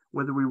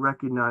 whether we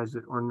recognize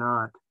it or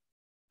not,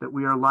 that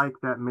we are like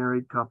that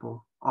married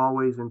couple,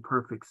 always in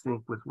perfect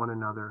sync with one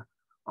another,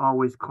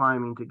 always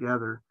climbing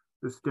together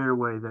the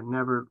stairway that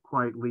never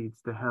quite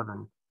leads to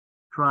heaven,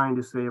 trying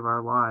to save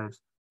our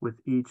lives with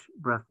each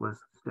breathless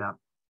step.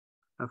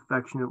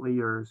 Affectionately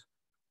yours,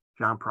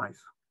 John Price.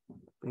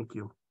 Thank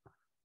you.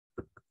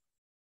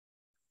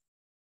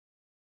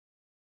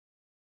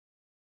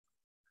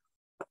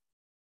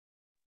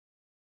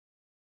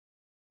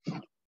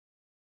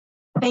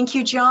 Thank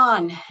you,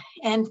 John.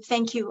 And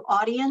thank you,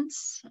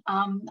 audience.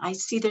 I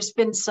see there's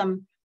been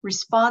some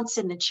response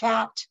in the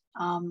chat.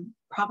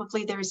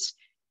 Probably there's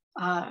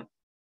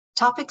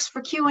topics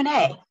for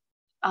Q&A.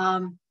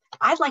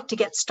 I'd like to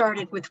get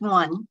started with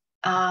one.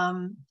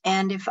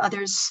 And if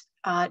others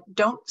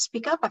don't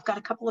speak up, I've got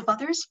a couple of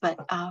others, but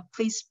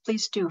please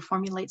do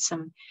formulate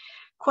some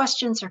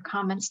questions or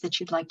comments that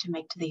you'd like to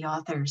make to the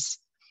authors.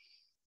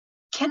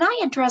 Can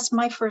I address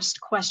my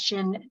first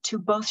question to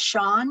both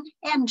Sean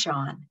and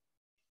John?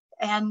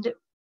 And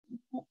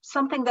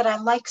something that I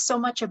like so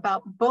much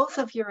about both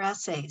of your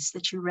essays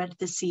that you read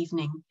this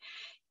evening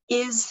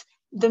is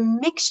the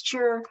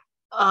mixture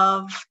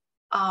of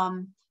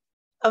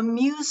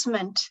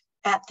amusement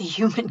at the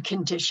human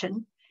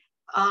condition,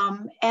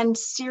 and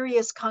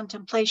serious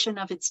contemplation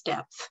of its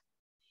depth,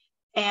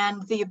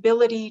 and the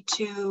ability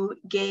to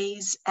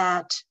gaze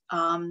at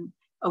a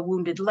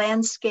wounded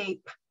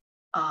landscape,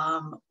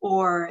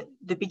 or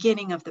the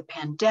beginning of the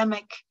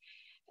pandemic,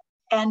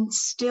 and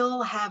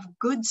still have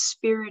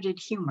good-spirited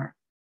humor.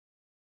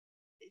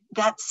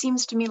 That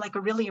seems to me like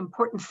a really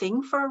important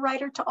thing for a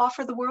writer to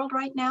offer the world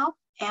right now,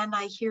 and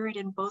I hear it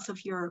in both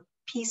of your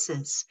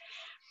pieces.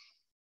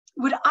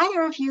 Would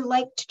either of you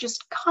like to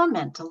just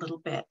comment a little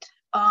bit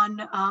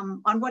on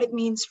what it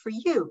means for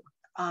you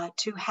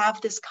to have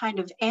this kind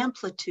of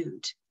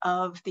amplitude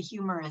of the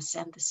humorous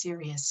and the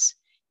serious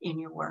in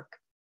your work?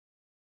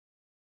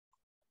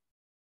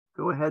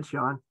 Go ahead,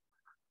 Sean.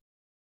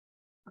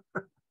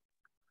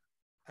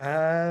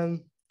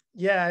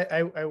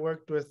 Yeah, I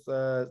worked with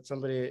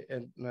somebody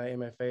in my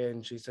MFA,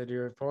 and she said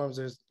your poems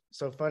are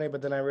so funny,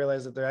 but then I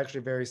realized that they're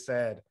actually very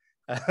sad,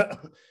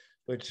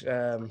 which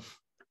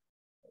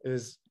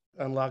is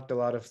unlocked a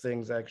lot of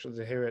things actually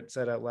to hear it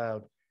said out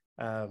loud.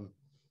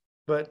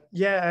 But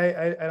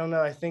yeah, I don't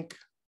know. I think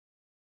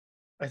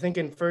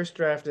in first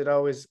draft it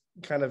always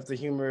kind of the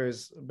humor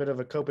is a bit of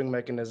a coping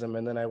mechanism,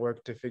 and then I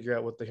work to figure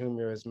out what the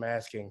humor is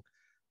masking,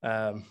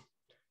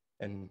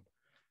 and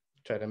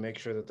try to make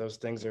sure that those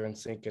things are in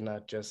sync and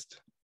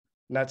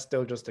not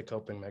still just a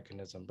coping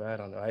mechanism. But I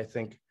don't know. I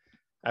think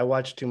I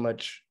watched too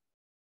much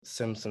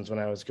Simpsons when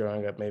I was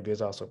growing up. Maybe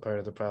is also part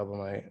of the problem.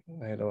 I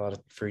had a lot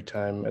of free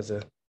time as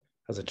a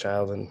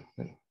child, and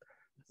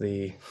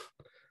I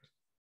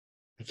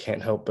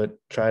can't help but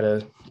try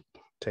to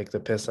take the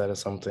piss out of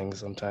something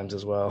sometimes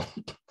as well.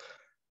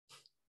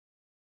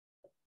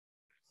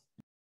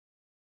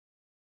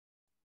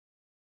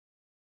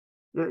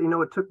 Yeah,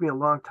 it took me a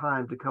long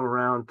time to come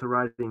around to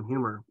writing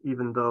humor,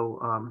 even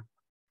though,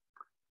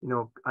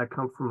 I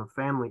come from a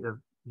family of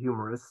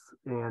humorists,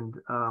 and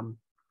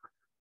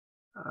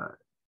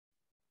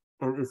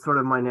it's sort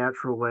of my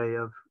natural way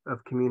of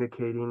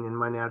communicating, and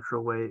my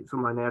natural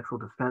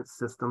defense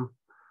system.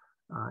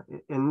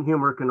 And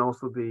humor can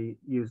also be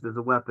used as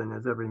a weapon,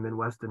 as every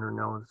Midwesterner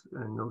knows,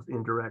 and those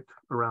indirect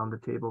around the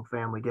table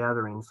family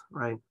gatherings,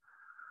 right?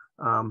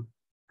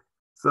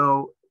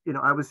 So,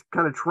 I was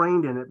kind of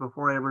trained in it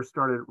before I ever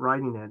started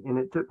writing it. And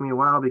it took me a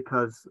while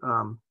because,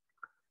 I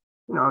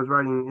was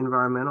writing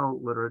environmental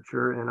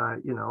literature, and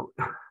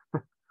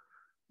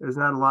there's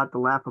not a lot to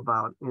laugh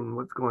about in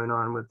what's going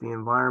on with the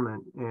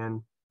environment.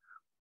 And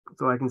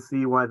so I can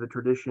see why the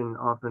tradition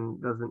often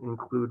doesn't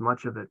include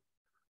much of it,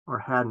 or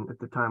hadn't at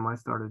the time I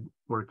started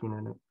working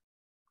in it.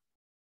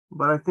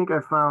 But I think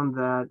I found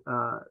that,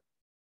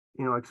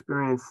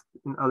 experience,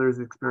 and others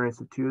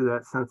experience it too,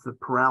 that sense of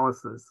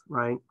paralysis,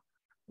 right,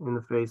 in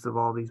the face of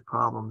all these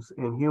problems.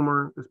 And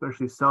humor,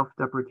 especially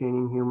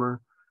self-deprecating humor,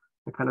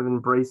 a kind of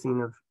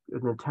embracing of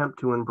an attempt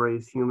to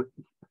embrace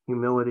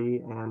humility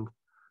and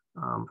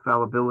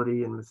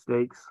fallibility and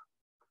mistakes,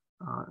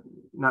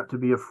 not to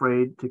be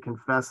afraid to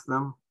confess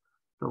them,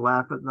 to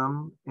laugh at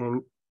them,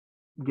 and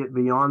get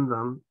beyond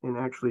them and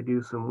actually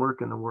do some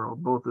work in the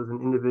world, both as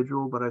an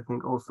individual, but I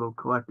think also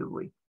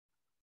collectively.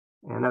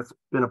 And that's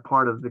been a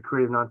part of the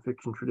creative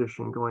nonfiction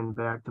tradition going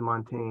back to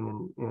Montaigne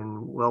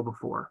and well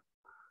before.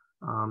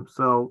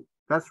 So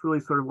that's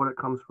really sort of what it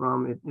comes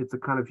from. It's a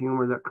kind of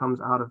humor that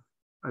comes out of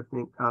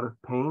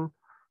pain.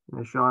 And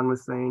as Sean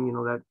was saying,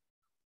 that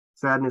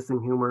sadness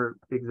and humor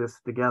exist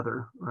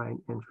together, right?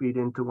 And feed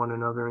into one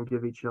another and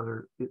give each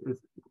other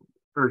it's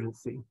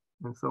urgency.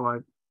 And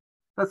so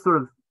that's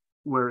sort of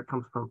where it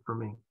comes from for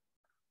me.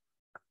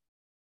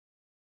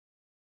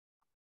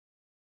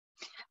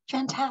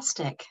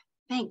 Fantastic.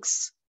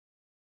 Thanks.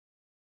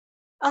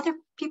 Other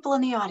people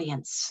in the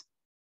audience?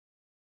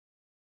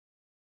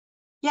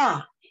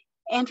 Yeah,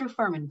 Andrew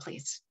Furman,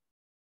 please.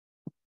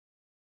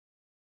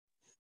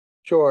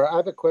 Sure. I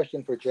have a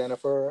question for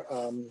Jennifer.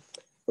 I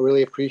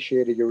really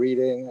appreciated your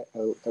reading.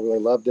 I really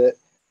loved it.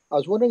 I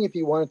was wondering if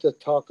you wanted to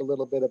talk a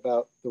little bit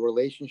about the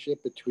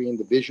relationship between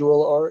the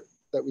visual art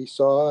that we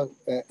saw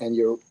and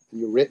your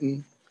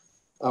writing,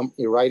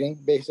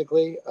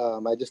 basically.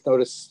 I just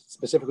noticed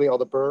specifically all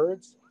the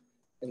birds.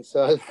 And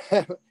so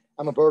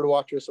I'm a bird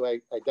watcher, so I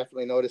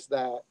definitely noticed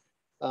that.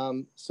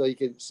 So you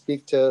could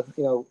speak to,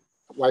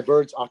 why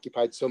birds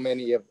occupied so much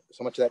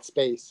of that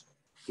space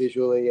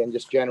visually, and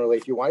just generally,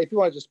 if you want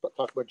to just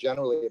talk about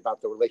generally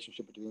about the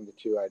relationship between the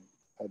two,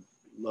 I'd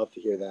love to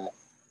hear that.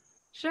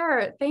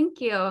 Sure, thank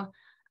you.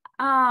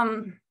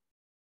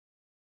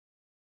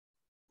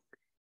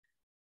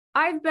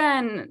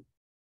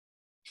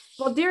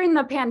 During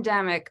the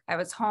pandemic, I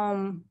was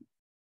home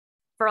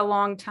for a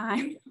long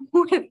time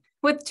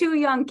with two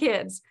young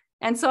kids.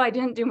 And so I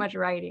didn't do much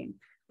writing,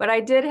 but I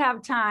did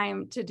have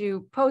time to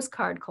do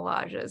postcard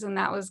collages. And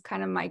that was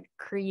kind of my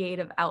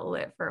creative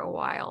outlet for a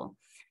while.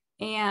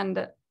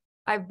 And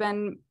I've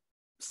been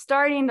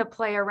starting to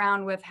play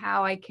around with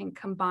how I can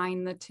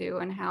combine the two,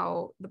 and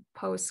how the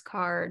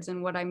postcards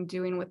and what I'm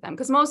doing with them.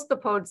 Because most of the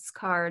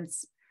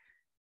postcards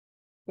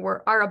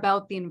are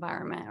about the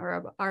environment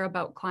or are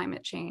about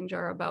climate change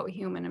or about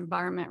human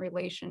environment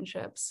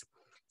relationships.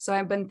 So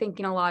I've been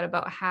thinking a lot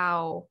about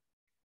how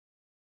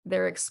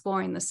they're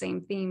exploring the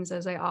same themes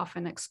as I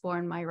often explore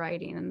in my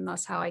writing, and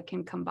thus how I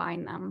can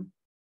combine them.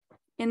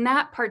 In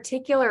that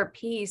particular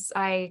piece,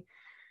 I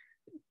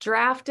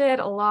drafted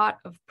a lot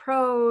of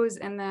prose,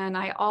 and then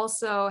I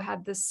also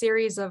had this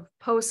series of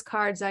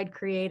postcards I'd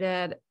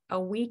created a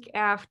week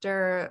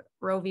after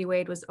Roe v.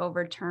 Wade was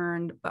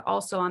overturned, but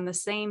also on the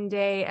same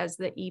day as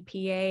the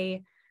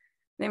EPA,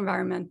 the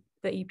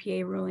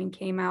EPA ruling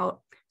came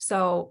out.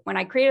 So when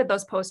I created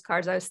those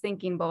postcards, I was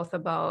thinking both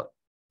about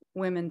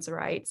women's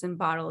rights and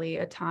bodily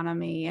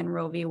autonomy and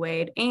Roe v.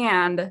 Wade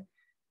and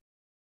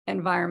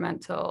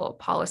environmental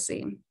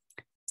policy.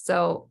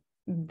 So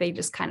they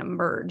just kind of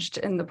merged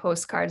in the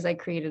postcards I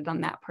created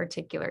on that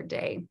particular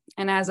day.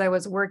 And as I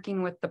was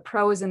working with the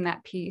prose in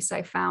that piece,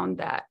 I found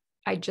that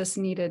I just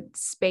needed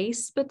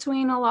space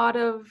between a lot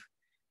of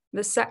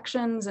the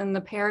sections and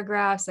the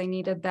paragraphs. I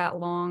needed that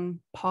long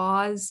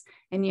pause,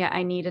 and yet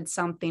I needed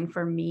something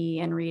for me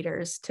and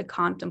readers to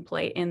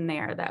contemplate in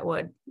there that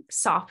would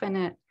soften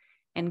it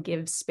and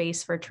give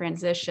space for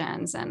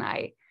transitions. And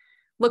I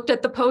looked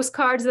at the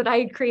postcards that I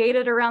had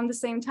created around the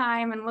same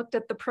time and looked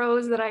at the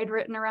prose that I'd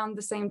written around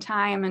the same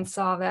time and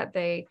saw that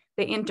they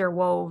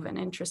interwove in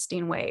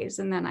interesting ways.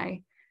 And then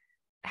I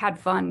had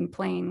fun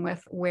playing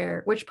with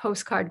which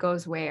postcard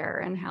goes where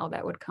and how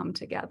that would come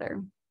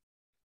together.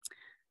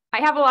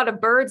 I have a lot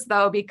of birds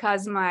though,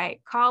 because my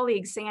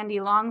colleague, Sandy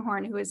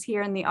Longhorn, who is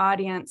here in the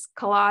audience,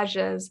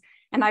 collages,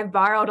 and I've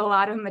borrowed a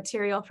lot of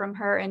material from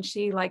her, and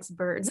she likes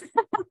birds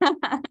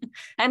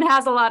and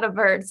has a lot of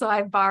birds. So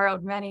I've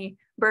borrowed many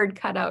bird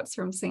cutouts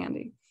from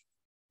Sandy.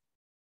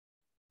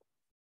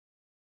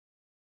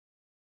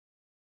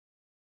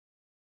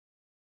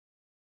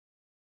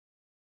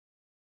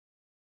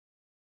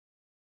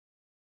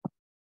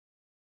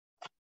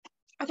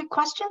 Are there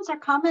questions or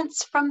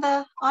comments from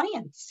the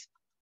audience?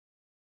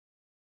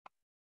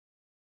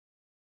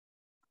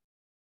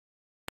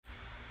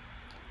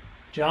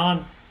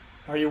 John,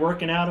 are you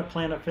working out at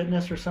Planet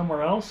Fitness or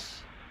somewhere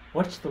else?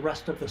 What's the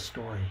rest of the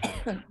story?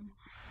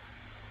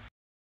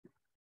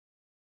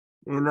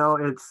 You know,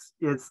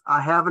 it's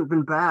I haven't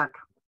been back.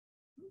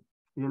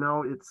 You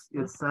know,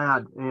 it's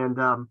sad, and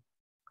I'm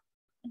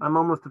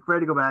almost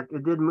afraid to go back.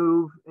 It did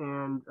move,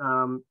 and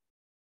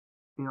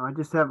you know, I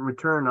just haven't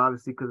returned,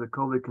 obviously, because of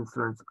COVID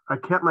concerns. I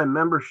kept my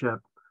membership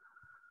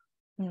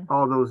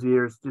all those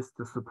years just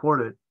to support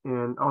it,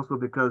 and also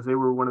because they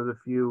were one of the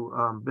few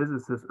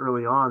businesses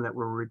early on that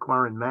were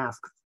requiring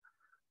masks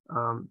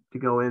to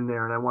go in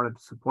there, and I wanted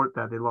to support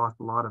that. They lost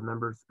a lot of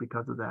members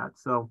because of that.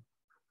 So,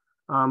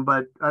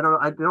 but I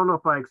don't know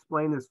if I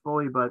explained this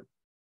fully, but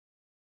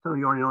some of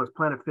you already know this.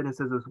 Planet Fitness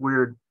has this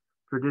weird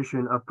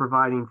tradition of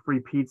providing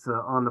free pizza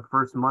on the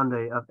first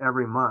Monday of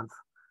every month,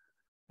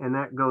 and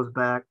that goes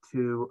back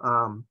to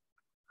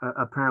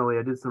apparently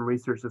I did some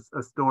research.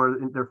 A store,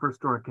 their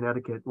first store in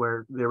Connecticut,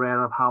 where they ran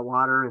out of hot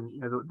water,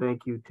 and as a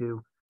thank you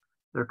to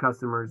their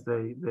customers,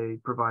 they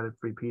provided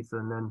free pizza,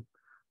 and then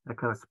that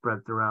kind of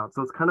spread throughout.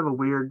 So it's kind of a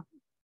weird.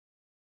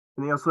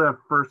 And they also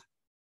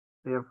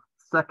have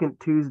second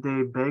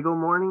Tuesday bagel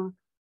morning,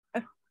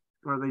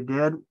 or they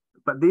did,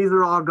 but these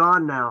are all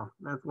gone now.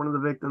 That's one of the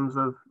victims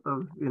of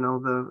you know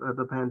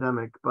the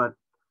pandemic. But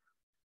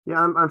yeah,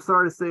 I'm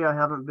sorry to say I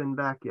haven't been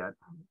back yet,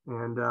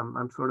 and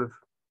I'm sort of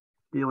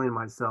steeling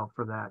myself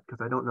for that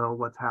because I don't know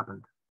what's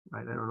happened.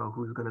 Right, I don't know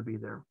who's going to be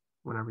there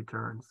when I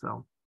return.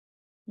 So,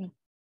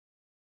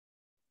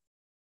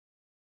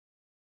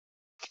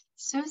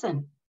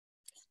 Susan.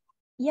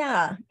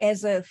 Yeah,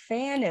 as a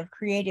fan of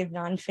creative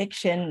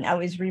nonfiction, I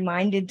was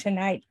reminded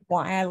tonight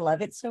why I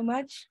love it so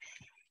much.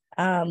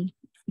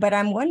 But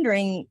I'm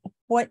wondering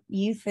what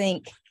you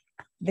think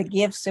the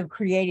gifts of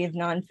creative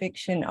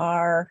nonfiction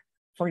are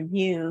for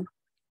you.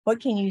 What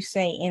can you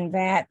say in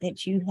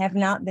that you have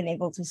not been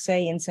able to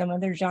say in some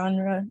other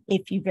genre,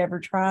 if you've ever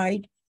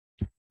tried?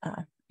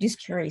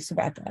 Just curious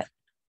about that.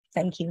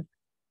 Thank you.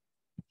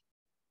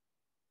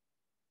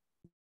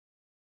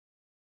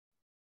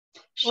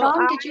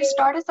 Sean, did you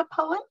start as a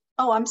poet?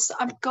 Oh, I'm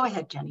go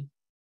ahead, Jenny.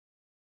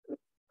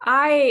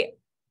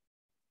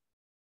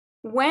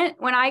 When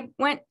I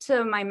went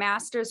to my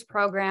master's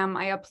program,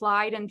 I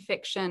applied in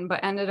fiction,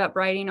 but ended up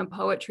writing a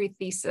poetry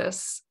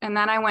thesis. And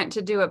then I went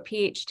to do a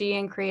PhD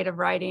in creative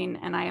writing,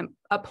 and I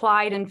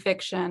applied in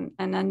fiction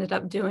and ended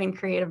up doing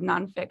creative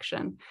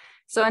nonfiction.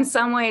 So in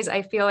some ways,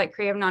 I feel like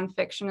creative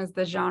nonfiction is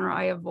the genre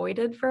I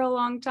avoided for a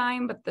long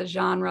time, but the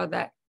genre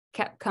that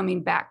kept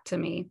coming back to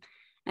me.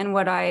 And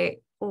what I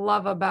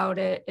love about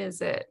it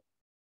is it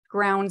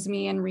grounds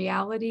me in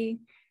reality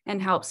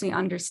and helps me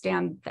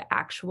understand the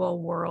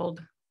actual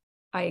world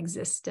I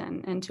exist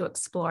in and to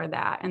explore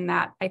that. And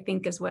that, I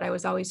think, is what I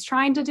was always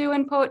trying to do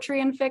in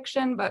poetry and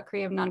fiction, but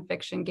creative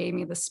nonfiction gave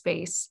me the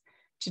space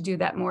to do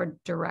that more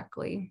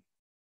directly.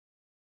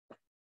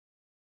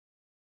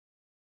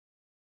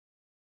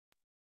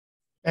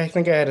 I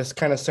think I had a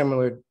kind of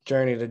similar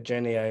journey to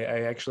Jenny.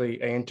 I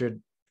entered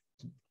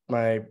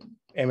my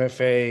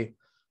MFA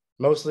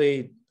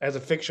mostly as a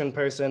fiction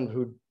person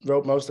who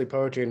wrote mostly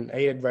poetry and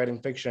hated writing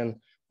fiction,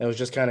 I was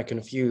just kind of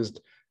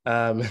confused.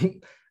 Um,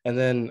 and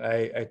then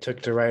I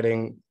took to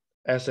writing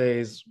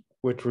essays,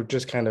 which were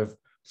just kind of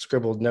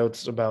scribbled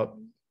notes about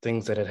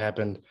things that had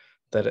happened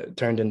that it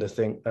turned into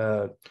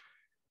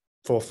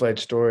full-fledged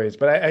stories.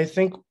 But I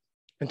think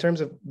in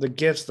terms of the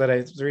gifts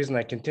the reason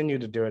I continue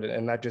to do it,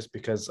 and not just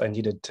because I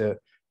needed to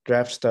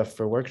draft stuff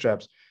for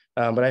workshops,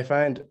 but I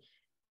find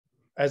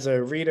as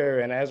a reader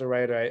and as a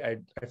writer,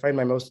 I find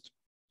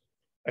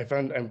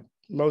I'm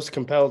most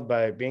compelled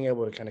by being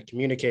able to kind of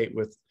communicate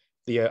with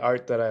the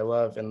art that I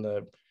love, and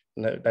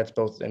that's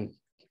both in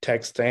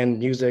text and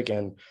music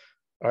and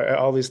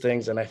all these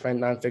things. And I find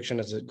nonfiction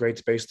is a great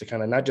space to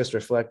kind of not just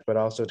reflect, but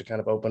also to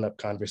kind of open up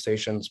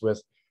conversations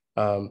with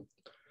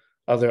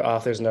other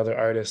authors and other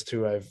artists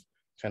who I've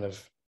kind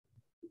of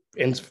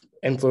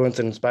influenced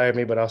and inspired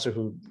me, but also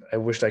who I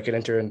wished I could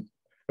enter in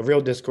a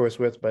real discourse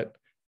with,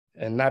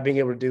 and not being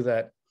able to do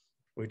that,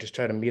 we just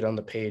try to meet on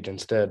the page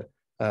instead.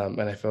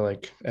 And I feel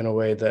like in a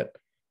way that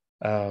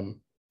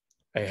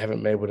I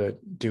haven't been able to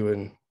do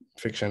in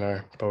fiction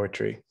or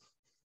poetry.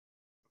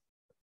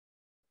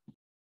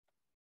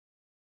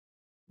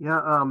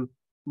 Yeah,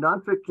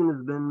 nonfiction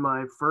has been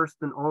my first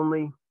and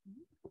only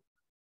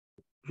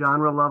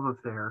genre love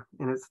affair,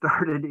 and it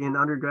started in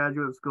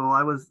undergraduate school.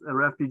 I was a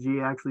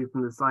refugee actually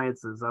from the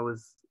sciences. I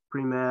was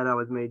pre-med. I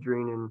was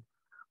majoring in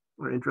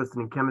or interested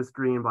in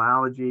chemistry and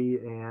biology,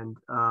 and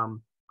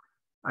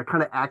I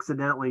kind of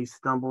accidentally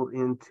stumbled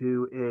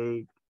into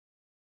a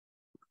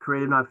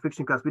creative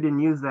nonfiction class. We didn't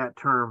use that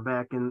term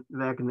back in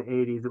the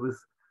 80s. It was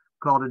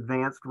called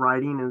advanced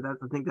writing, and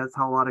I think that's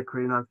how a lot of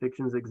creative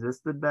nonfictions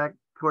existed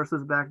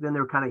courses back then. They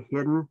were kind of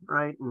hidden,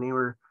 right? And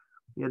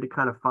you had to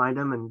kind of find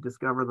them and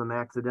discover them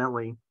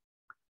accidentally.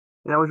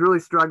 And I was really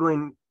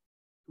struggling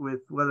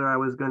with whether I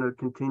was going to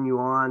continue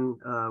on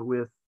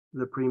with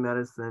the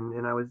pre-medicine,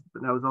 and I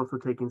was also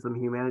taking some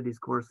humanities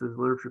courses,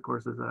 literature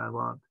courses that I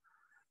loved.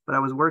 But I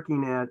was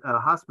working at a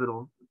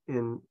hospital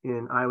in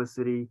Iowa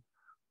City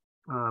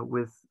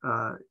with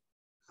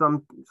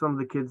some of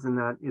the kids in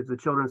that. It's a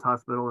children's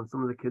hospital, and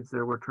some of the kids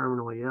there were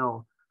terminally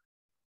ill.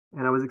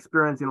 And I was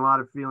experiencing a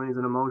lot of feelings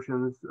and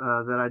emotions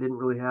that I didn't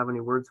really have any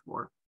words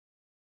for.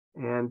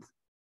 And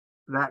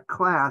that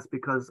class,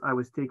 because I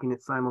was taking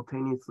it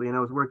simultaneously, and I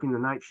was working the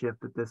night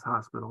shift at this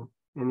hospital.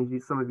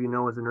 And some of you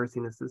know, as a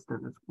nursing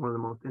assistant, it's one of the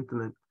most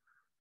intimate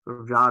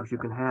sort of jobs you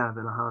can have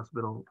in a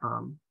hospital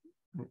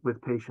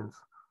with patients.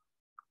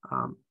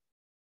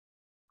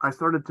 I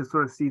started to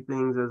sort of see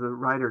things as a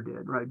writer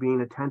did, right?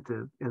 Being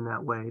attentive in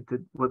that way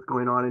to what's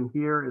going on in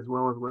here as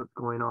well as what's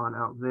going on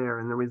out there.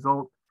 And the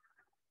result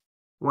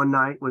one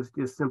night was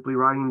just simply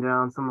writing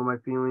down some of my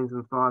feelings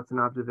and thoughts and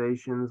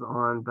observations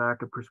on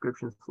back of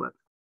prescription slips.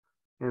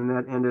 And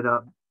that ended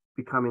up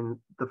becoming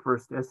the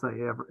first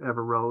essay I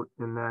ever wrote.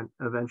 And that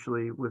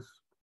eventually was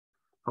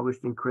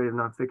published in Creative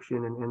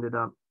Nonfiction and ended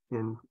up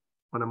in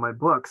one of my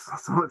books.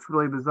 So it's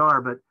really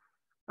bizarre, but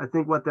I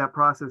think what that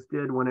process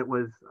did when it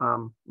was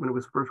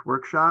first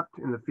workshopped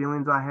and the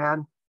feelings I had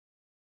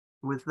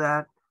with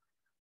that,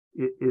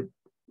 it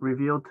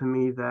revealed to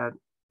me that,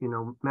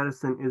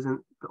 medicine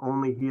isn't the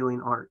only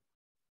healing art.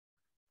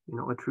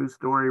 A true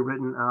story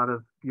written out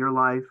of your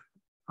life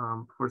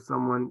for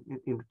someone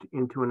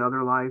into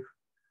another life,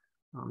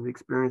 the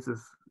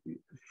experiences,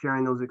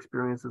 sharing those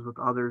experiences with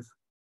others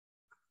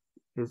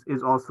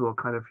is also a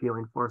kind of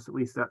healing force. At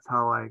least that's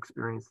how I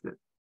experienced it.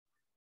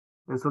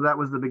 And so that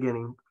was the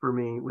beginning for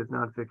me with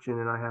nonfiction,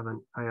 and I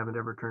haven't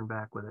ever turned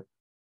back with it.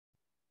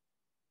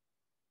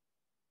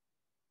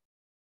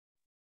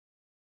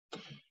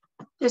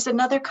 There's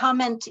another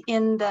comment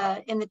in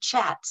the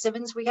chat.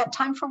 Simmons, we got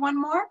time for one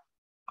more?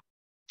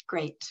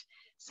 Great.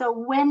 So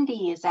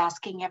Wendy is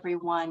asking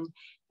everyone,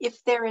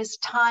 if there is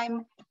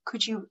time,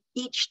 could you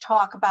each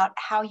talk about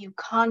how you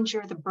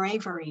conjure the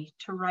bravery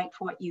to write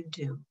what you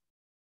do?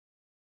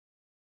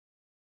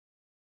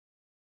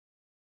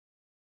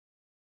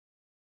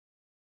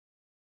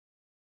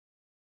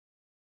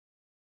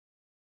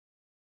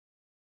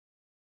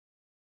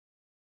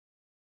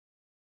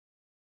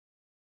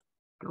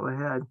 Go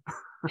ahead.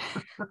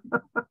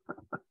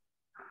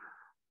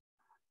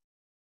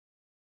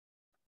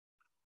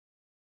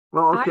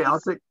 Well, okay, I'll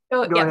take.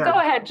 Go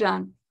ahead,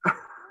 John.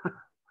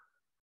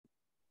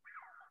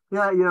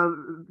 Yeah,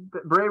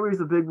 bravery is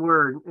a big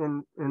word,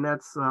 and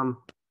that's I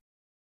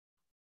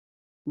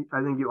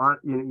think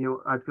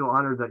I feel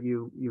honored that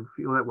you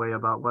feel that way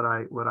about what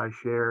I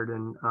shared,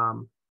 and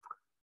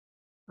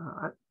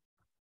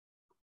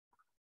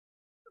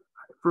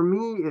for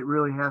me, it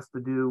really has to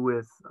do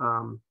with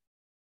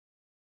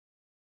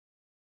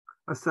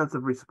a sense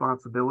of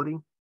responsibility,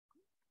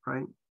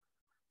 right?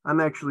 I'm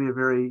actually a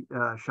very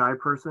shy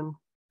person,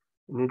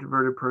 an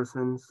introverted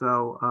person.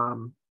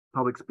 So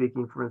public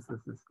speaking, for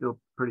instance, is still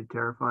pretty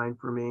terrifying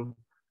for me.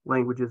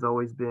 Language has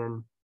always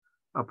been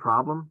a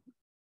problem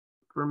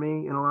for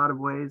me in a lot of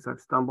ways. I've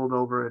stumbled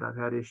over it. I've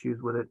had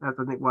issues with it. That's,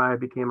 I think, why I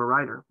became a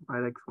writer,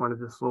 right? I just wanted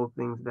to slow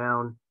things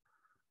down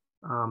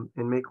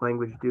and make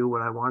language do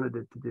what I wanted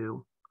it to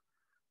do.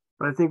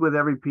 But I think with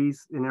every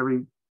piece in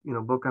every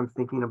book I'm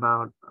thinking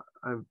about,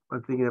 I'm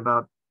thinking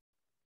about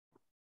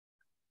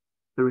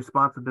the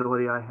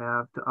responsibility I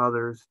have to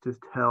others to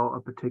tell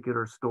a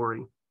particular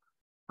story.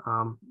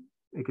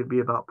 It could be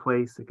about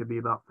place, it could be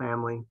about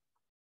family,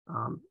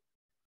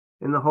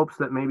 in the hopes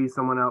that maybe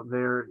someone out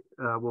there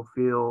will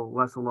feel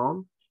less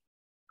alone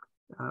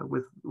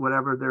with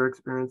whatever they're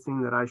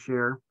experiencing that I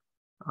share.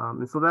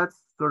 And so that's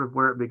sort of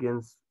where it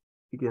begins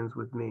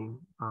with me,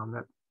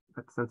 that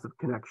sense of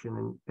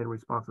connection and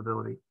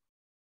responsibility.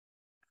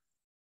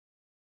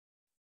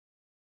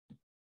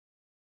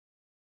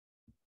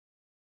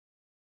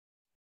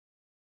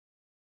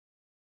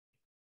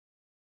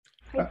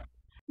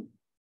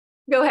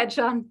 Go ahead,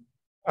 Sean.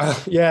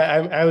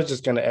 Yeah, I was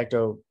just going to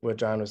echo what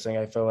John was saying.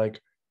 I feel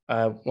like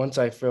once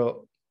I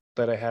feel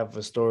that I have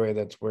a story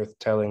that's worth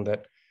telling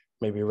that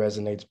maybe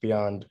resonates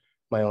beyond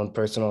my own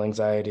personal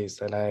anxieties,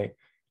 then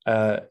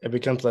it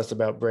becomes less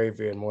about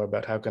bravery and more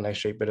about how can I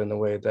shape it in a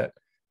way that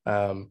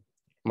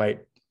might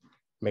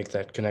make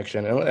that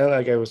connection. And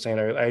like I was saying,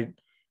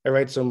 I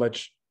write so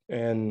much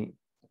in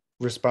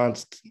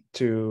response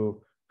to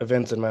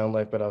events in my own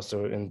life, but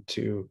also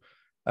into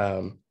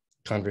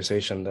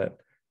conversation that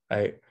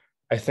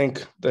I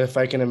think that if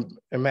I can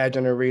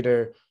imagine a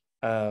reader,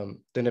 then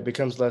it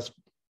becomes less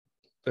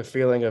the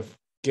feeling of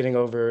getting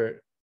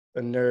over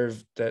a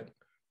nerve that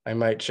I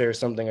might share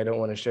something I don't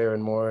want to share,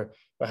 and more,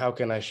 but how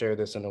can I share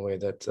this in a way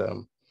that's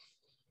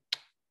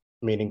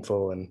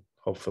meaningful and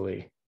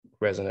hopefully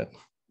resonant?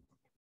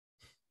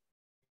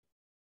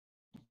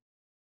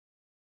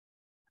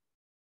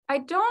 I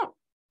don't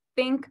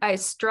think I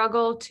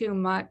struggle too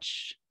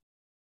much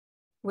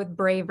with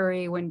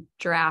bravery when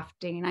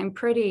drafting.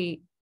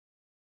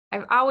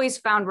 I've always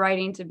found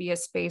writing to be a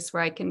space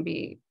where I can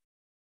be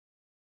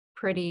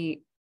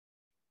pretty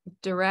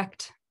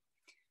direct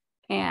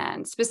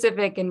and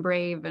specific and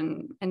brave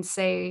and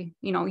say,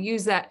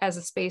 use that as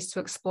a space to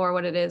explore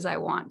what it is I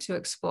want to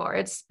explore.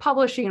 It's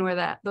publishing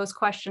where those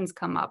questions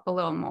come up a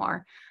little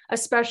more,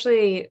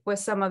 especially with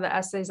some of the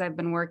essays I've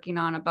been working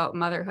on about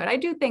motherhood. I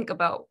do think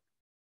about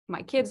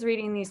my kids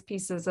reading these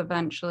pieces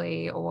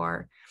eventually,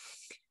 or,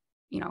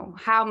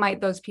 how might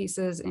those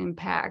pieces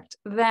impact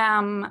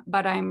them?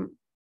 But I'm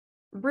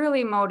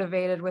really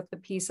motivated with the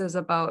pieces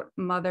about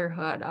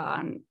motherhood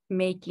on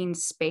making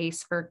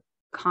space for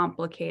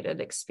complicated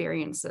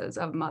experiences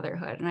of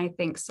motherhood. And I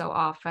think so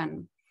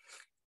often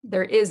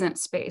there isn't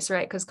space,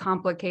 right? Because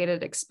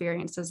complicated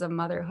experiences of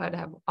motherhood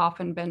have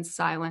often been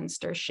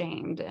silenced or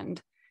shamed.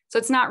 And so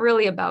it's not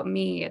really about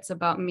me. It's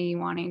about me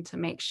wanting to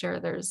make sure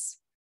there's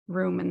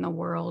room in the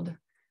world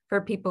for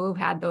people who've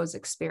had those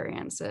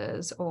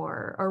experiences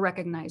or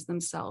recognize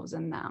themselves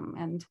in them.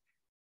 And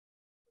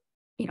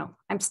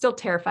I'm still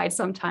terrified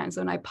sometimes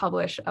when I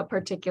publish a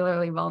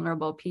particularly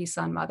vulnerable piece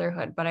on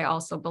motherhood, but I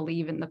also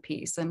believe in the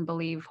piece and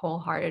believe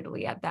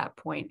wholeheartedly at that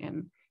point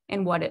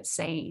in what it's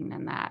saying,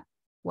 and that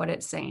what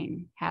it's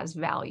saying has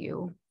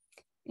value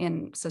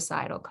in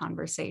societal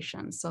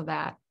conversations. So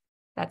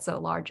that's a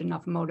large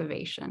enough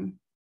motivation.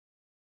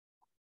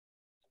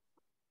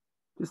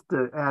 Just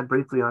to add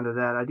briefly onto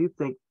that, I do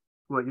think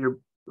what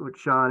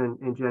Sean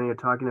and Jenny are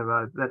talking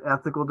about, that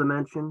ethical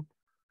dimension,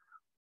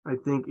 I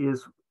think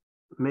is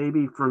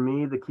maybe for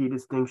me the key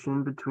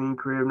distinction between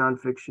creative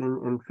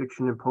nonfiction and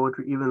fiction and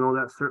poetry, even though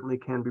that certainly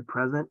can be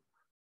present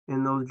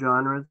in those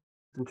genres.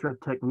 In terms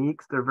of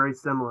techniques, they're very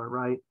similar,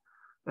 right?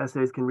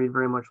 Essays can read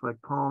very much like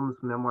poems,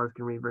 memoirs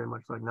can read very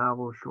much like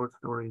novels, short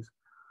stories.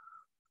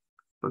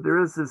 But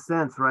there is this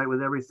sense, right,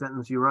 with every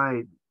sentence you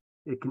write,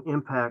 it can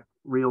impact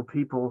real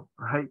people,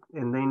 right?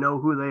 And they know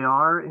who they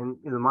are. And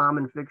in the mom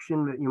in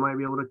fiction, that you might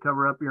be able to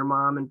cover up your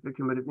mom in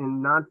fiction, but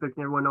in nonfiction,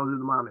 everyone knows who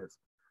the mom is,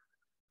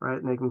 right?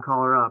 And they can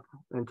call her up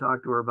and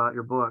talk to her about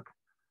your book.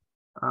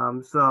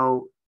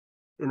 So,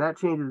 and that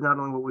changes not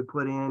only what we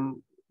put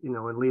in,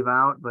 and leave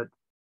out, but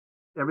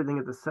everything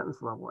at the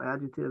sentence level,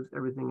 adjectives,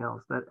 everything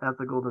else. That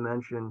ethical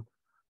dimension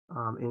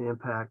and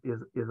impact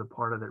is a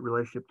part of it.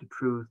 Relationship to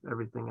truth,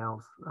 everything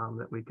else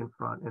that we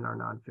confront in our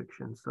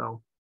nonfiction.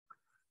 So,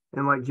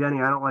 and like Jenny,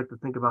 I don't like to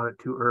think about it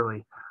too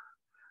early.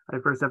 I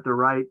first have to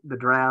write the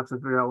drafts and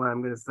figure out what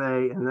I'm going to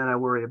say, and then I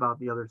worry about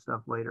the other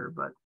stuff later.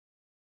 But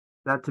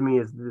that to me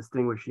is the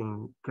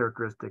distinguishing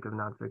characteristic of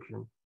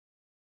nonfiction.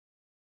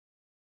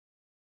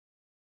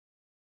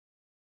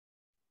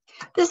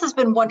 This has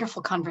been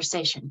wonderful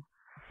conversation.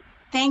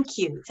 Thank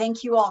you.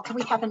 Thank you all. Can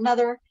we have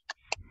another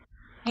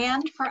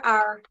hand for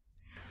our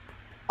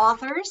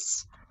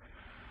authors?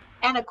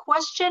 And a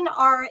question,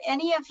 are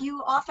any of you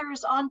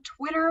authors on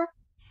Twitter?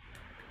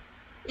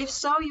 If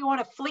so, you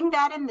want to fling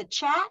that in the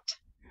chat?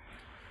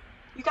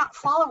 You got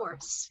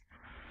followers.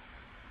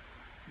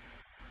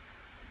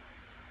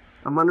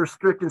 I'm under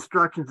strict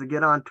instructions to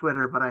get on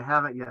Twitter, but I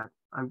haven't yet.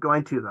 I'm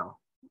going to, though.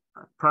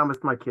 I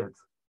promised my kids.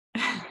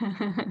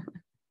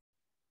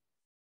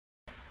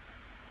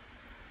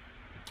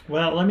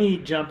 Well, let me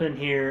jump in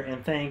here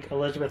and thank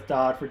Elizabeth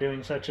Dodd for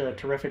doing such a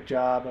terrific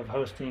job of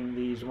hosting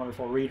these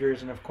wonderful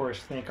readers, and of course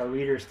thank our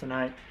readers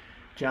tonight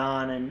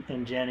John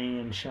and Jenny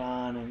and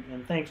Sean,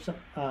 and thanks to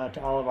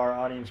all of our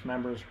audience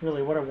members.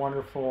 Really, what a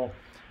wonderful,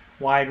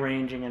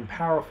 wide-ranging and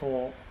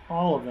powerful,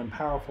 all of them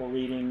powerful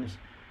readings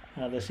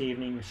this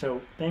evening.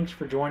 So thanks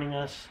for joining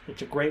us.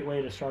 It's a great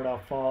way to start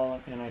off fall,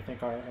 and I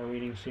think our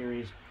reading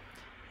series.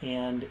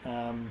 And,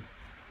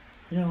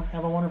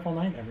 have a wonderful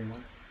night,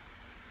 everyone.